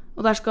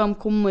 Og der skal de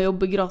komme og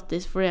jobbe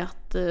gratis fordi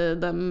at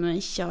de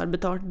ikke har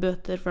betalt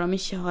bøter, for de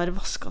ikke har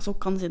vasket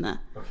sokkene sine.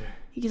 Ok.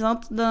 Ikke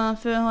sant?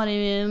 Derfor har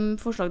jeg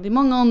forslag til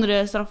mange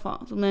andre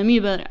straffer som er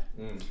mye bedre.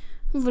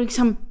 Som for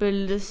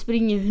eksempel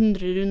springe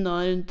 100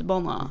 runder rundt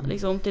banen,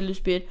 liksom, til du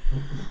spyr.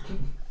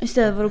 I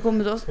stedet for å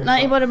komme til oss.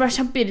 Nei, jeg bare ble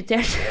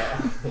kjempeirritert.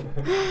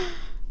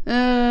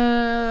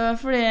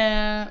 Fordi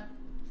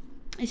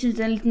jeg synes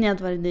det er litt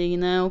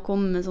nedverdigende å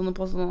komme med sånne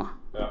påstander.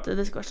 Ja. At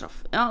det skal være straff.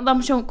 Ja, de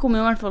kom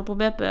jo i hvert fall på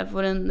BP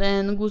for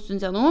en god stund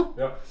siden nå.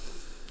 Ja.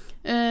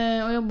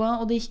 Og jobbet,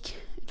 og det gikk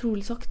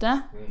utrolig sakte.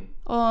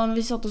 Og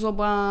vi satt og så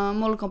på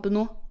målkampen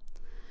nå.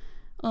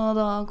 Og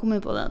da kom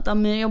jeg på det. De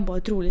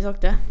jobbet utrolig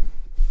sakte.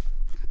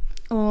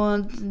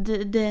 Og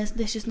det er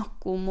ikke snakk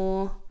om å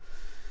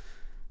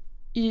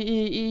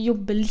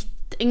jobbe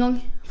litt en gang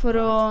for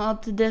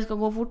at det skal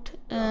gå fort.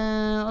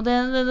 Og det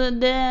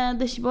er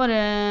ikke bare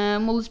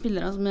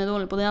Molde-spillere som er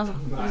dårlige på det, altså.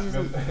 Nei,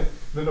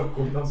 men nok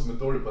om de som er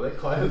dårlige på det.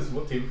 Hva er det som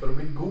må til for å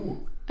bli god?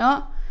 Ja,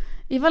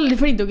 jeg er veldig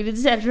flink til å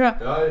kritisere, tror jeg.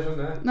 Ja, jeg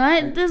skjønner. Nei,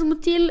 det som må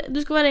til, du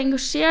skal være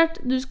engasjert,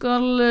 du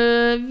skal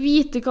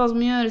vite hva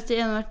som gjøres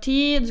til enhver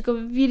tid, du skal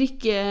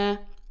virke,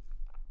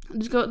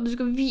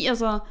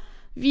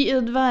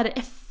 være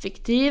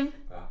effektiv,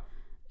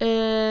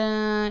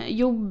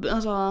 jobbe,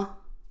 altså,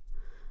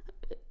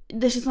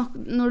 det er ikke snakk,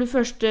 når du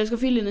først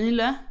skal fylle inn en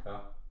hylle,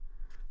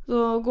 så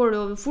går du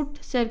over fort,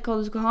 ser hva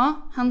du skal ha,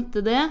 hente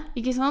det,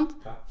 ikke sant?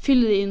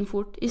 Fylle det inn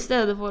fort, i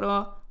stedet for å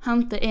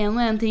hente en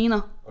og en ting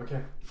da.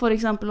 For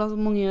eksempel,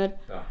 som mange gjør.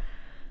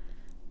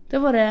 Det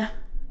er bare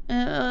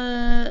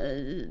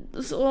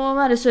å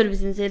være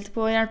serviceinnstilt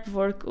på å hjelpe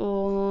folk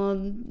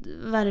og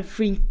være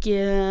flink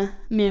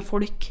med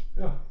folk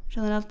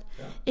generelt.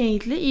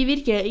 Egentlig,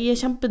 jeg er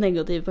en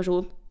kjempenegativ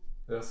person.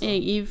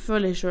 Jeg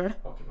føler selv.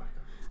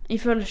 Jeg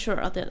føler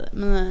selv at det er det.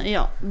 Men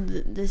ja,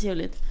 det sier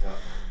jo litt.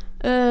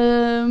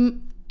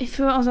 I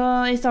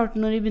starten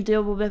når jeg begynte å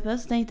jobbe på BP,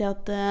 så tenkte jeg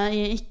at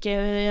jeg ikke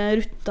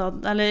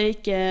eller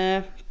ikke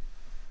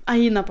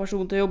egnet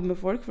person til å jobbe med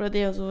folk, for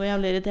jeg er så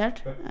jævlig irritert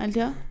hele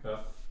tiden.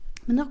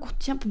 Men det har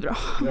gått kjempebra.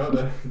 Ja,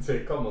 det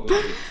kan man jo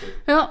si.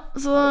 Ja,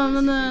 så,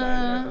 men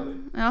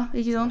ja,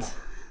 ikke sant?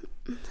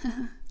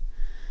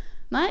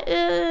 Nei,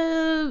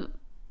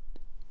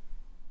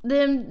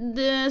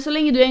 så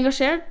lenge du er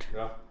engasjert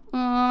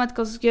og vet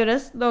hva som skal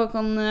gjøres, da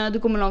kan du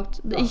komme langt.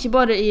 Det er ikke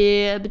bare i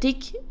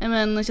butikk,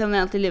 men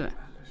generelt i livet.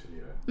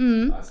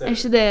 Er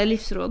ikke det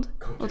livsråd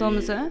å ta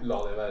med seg? Kan vi la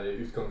det være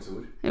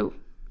utgangsord? Jo.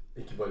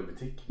 Ikke bare i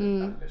butikk,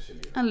 men ellers i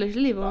livet. Ellers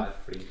i livet. Vær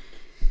flink.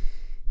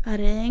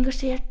 Være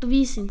engasjert og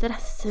vise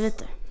interesse, vet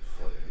du.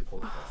 For en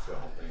podcast vi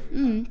har hatt en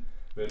gang.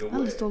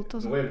 Veldig stolt,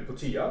 altså. Nå er vi på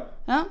tida.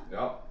 Ja.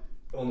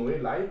 Og nå er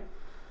jeg lei.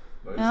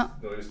 Nå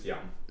er just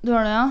hjem. Du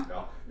har det, ja?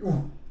 Ja.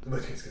 Nå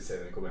vet jeg skal se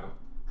når jeg kommer hjem.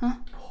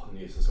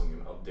 Nye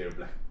sesongen av Dear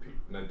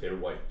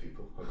White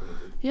People har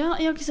kommet ut. Ja,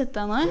 jeg har ikke sett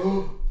det, nei.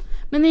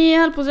 Men jeg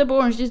holder på å se på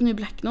Orange is the New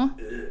Black nå.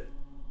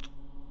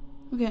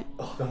 Ok.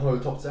 Den har jo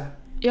tapt seg.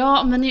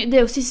 Ja, men det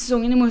er jo siste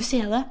sesongen, jeg må jo se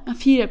det. Jeg har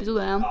 4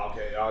 episoder igjen.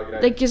 Greit.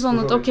 Det er ikke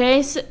sånn at,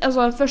 altså,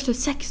 første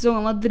 6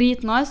 sesongen var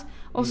dritnice,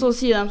 og så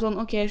sier de sånn,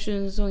 7.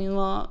 sesongen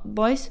var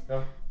boys.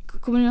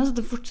 Kommer uansett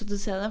til å fortsette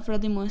å se det, for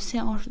de må jo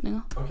se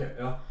avslutningen.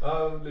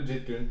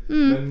 Legit grunn.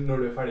 Men når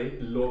du er ferdig,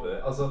 lover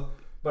det. Altså,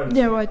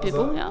 Dear White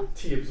People,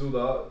 10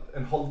 episoder,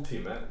 en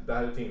halvtime. Det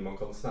her er ting man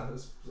kan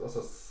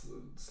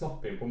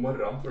snappe inn på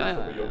morgenen før du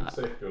skal på jobb, så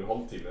rekker du en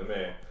halvtime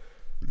med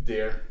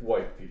Dear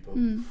White People.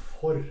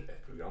 For et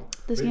program.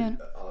 Det skal jeg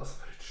gjøre.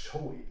 For et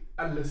show.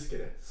 Jeg elsker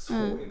det så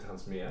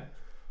intenst mye.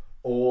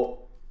 Og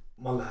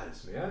man lærer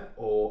så mye,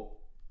 og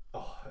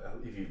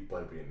jeg vil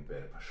bare bli en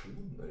bedre person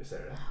når jeg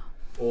ser det.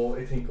 Og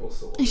jeg tenker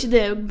også ikke det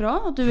er jo bra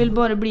at du vil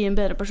bare bli en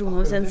bedre person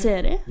av en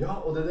serie? Ja,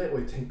 og det er det, og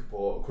jeg tenker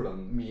på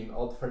hvordan min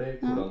adferd er,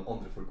 hvordan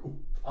andre folk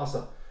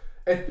altså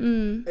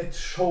et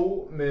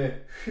show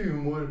med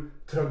humor,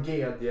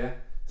 tragedie,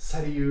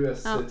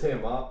 seriøse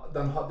tema,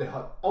 det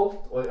har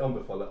alt, og jeg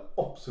anbefaler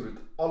absolutt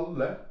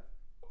alle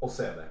å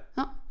se det,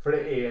 for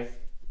det er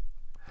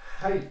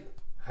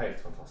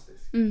helt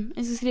fantastisk.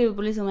 Jeg skal skrive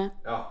på lista med.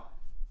 Ja,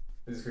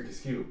 du skal ikke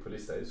skrive opp på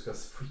lista, du skal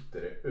flytte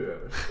det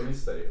øverst på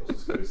lista, og så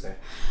skal du se.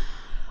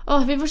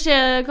 Vi får se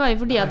hva jeg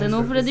får det til nå,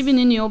 for de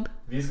begynner en ny jobb.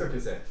 Vi skal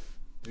ikke se.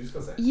 Du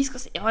skal se. Jeg skal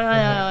se, ja.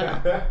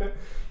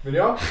 Men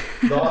ja,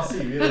 da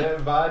sier vi det.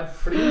 Vær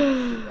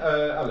flink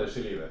ellers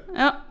i livet.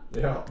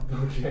 Ja,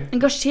 ok.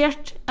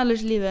 Engasjert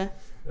ellers i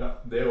livet. Ja,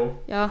 det også.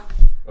 Ja.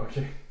 Ok,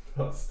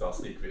 da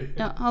stikker vi.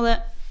 Ja, ha det.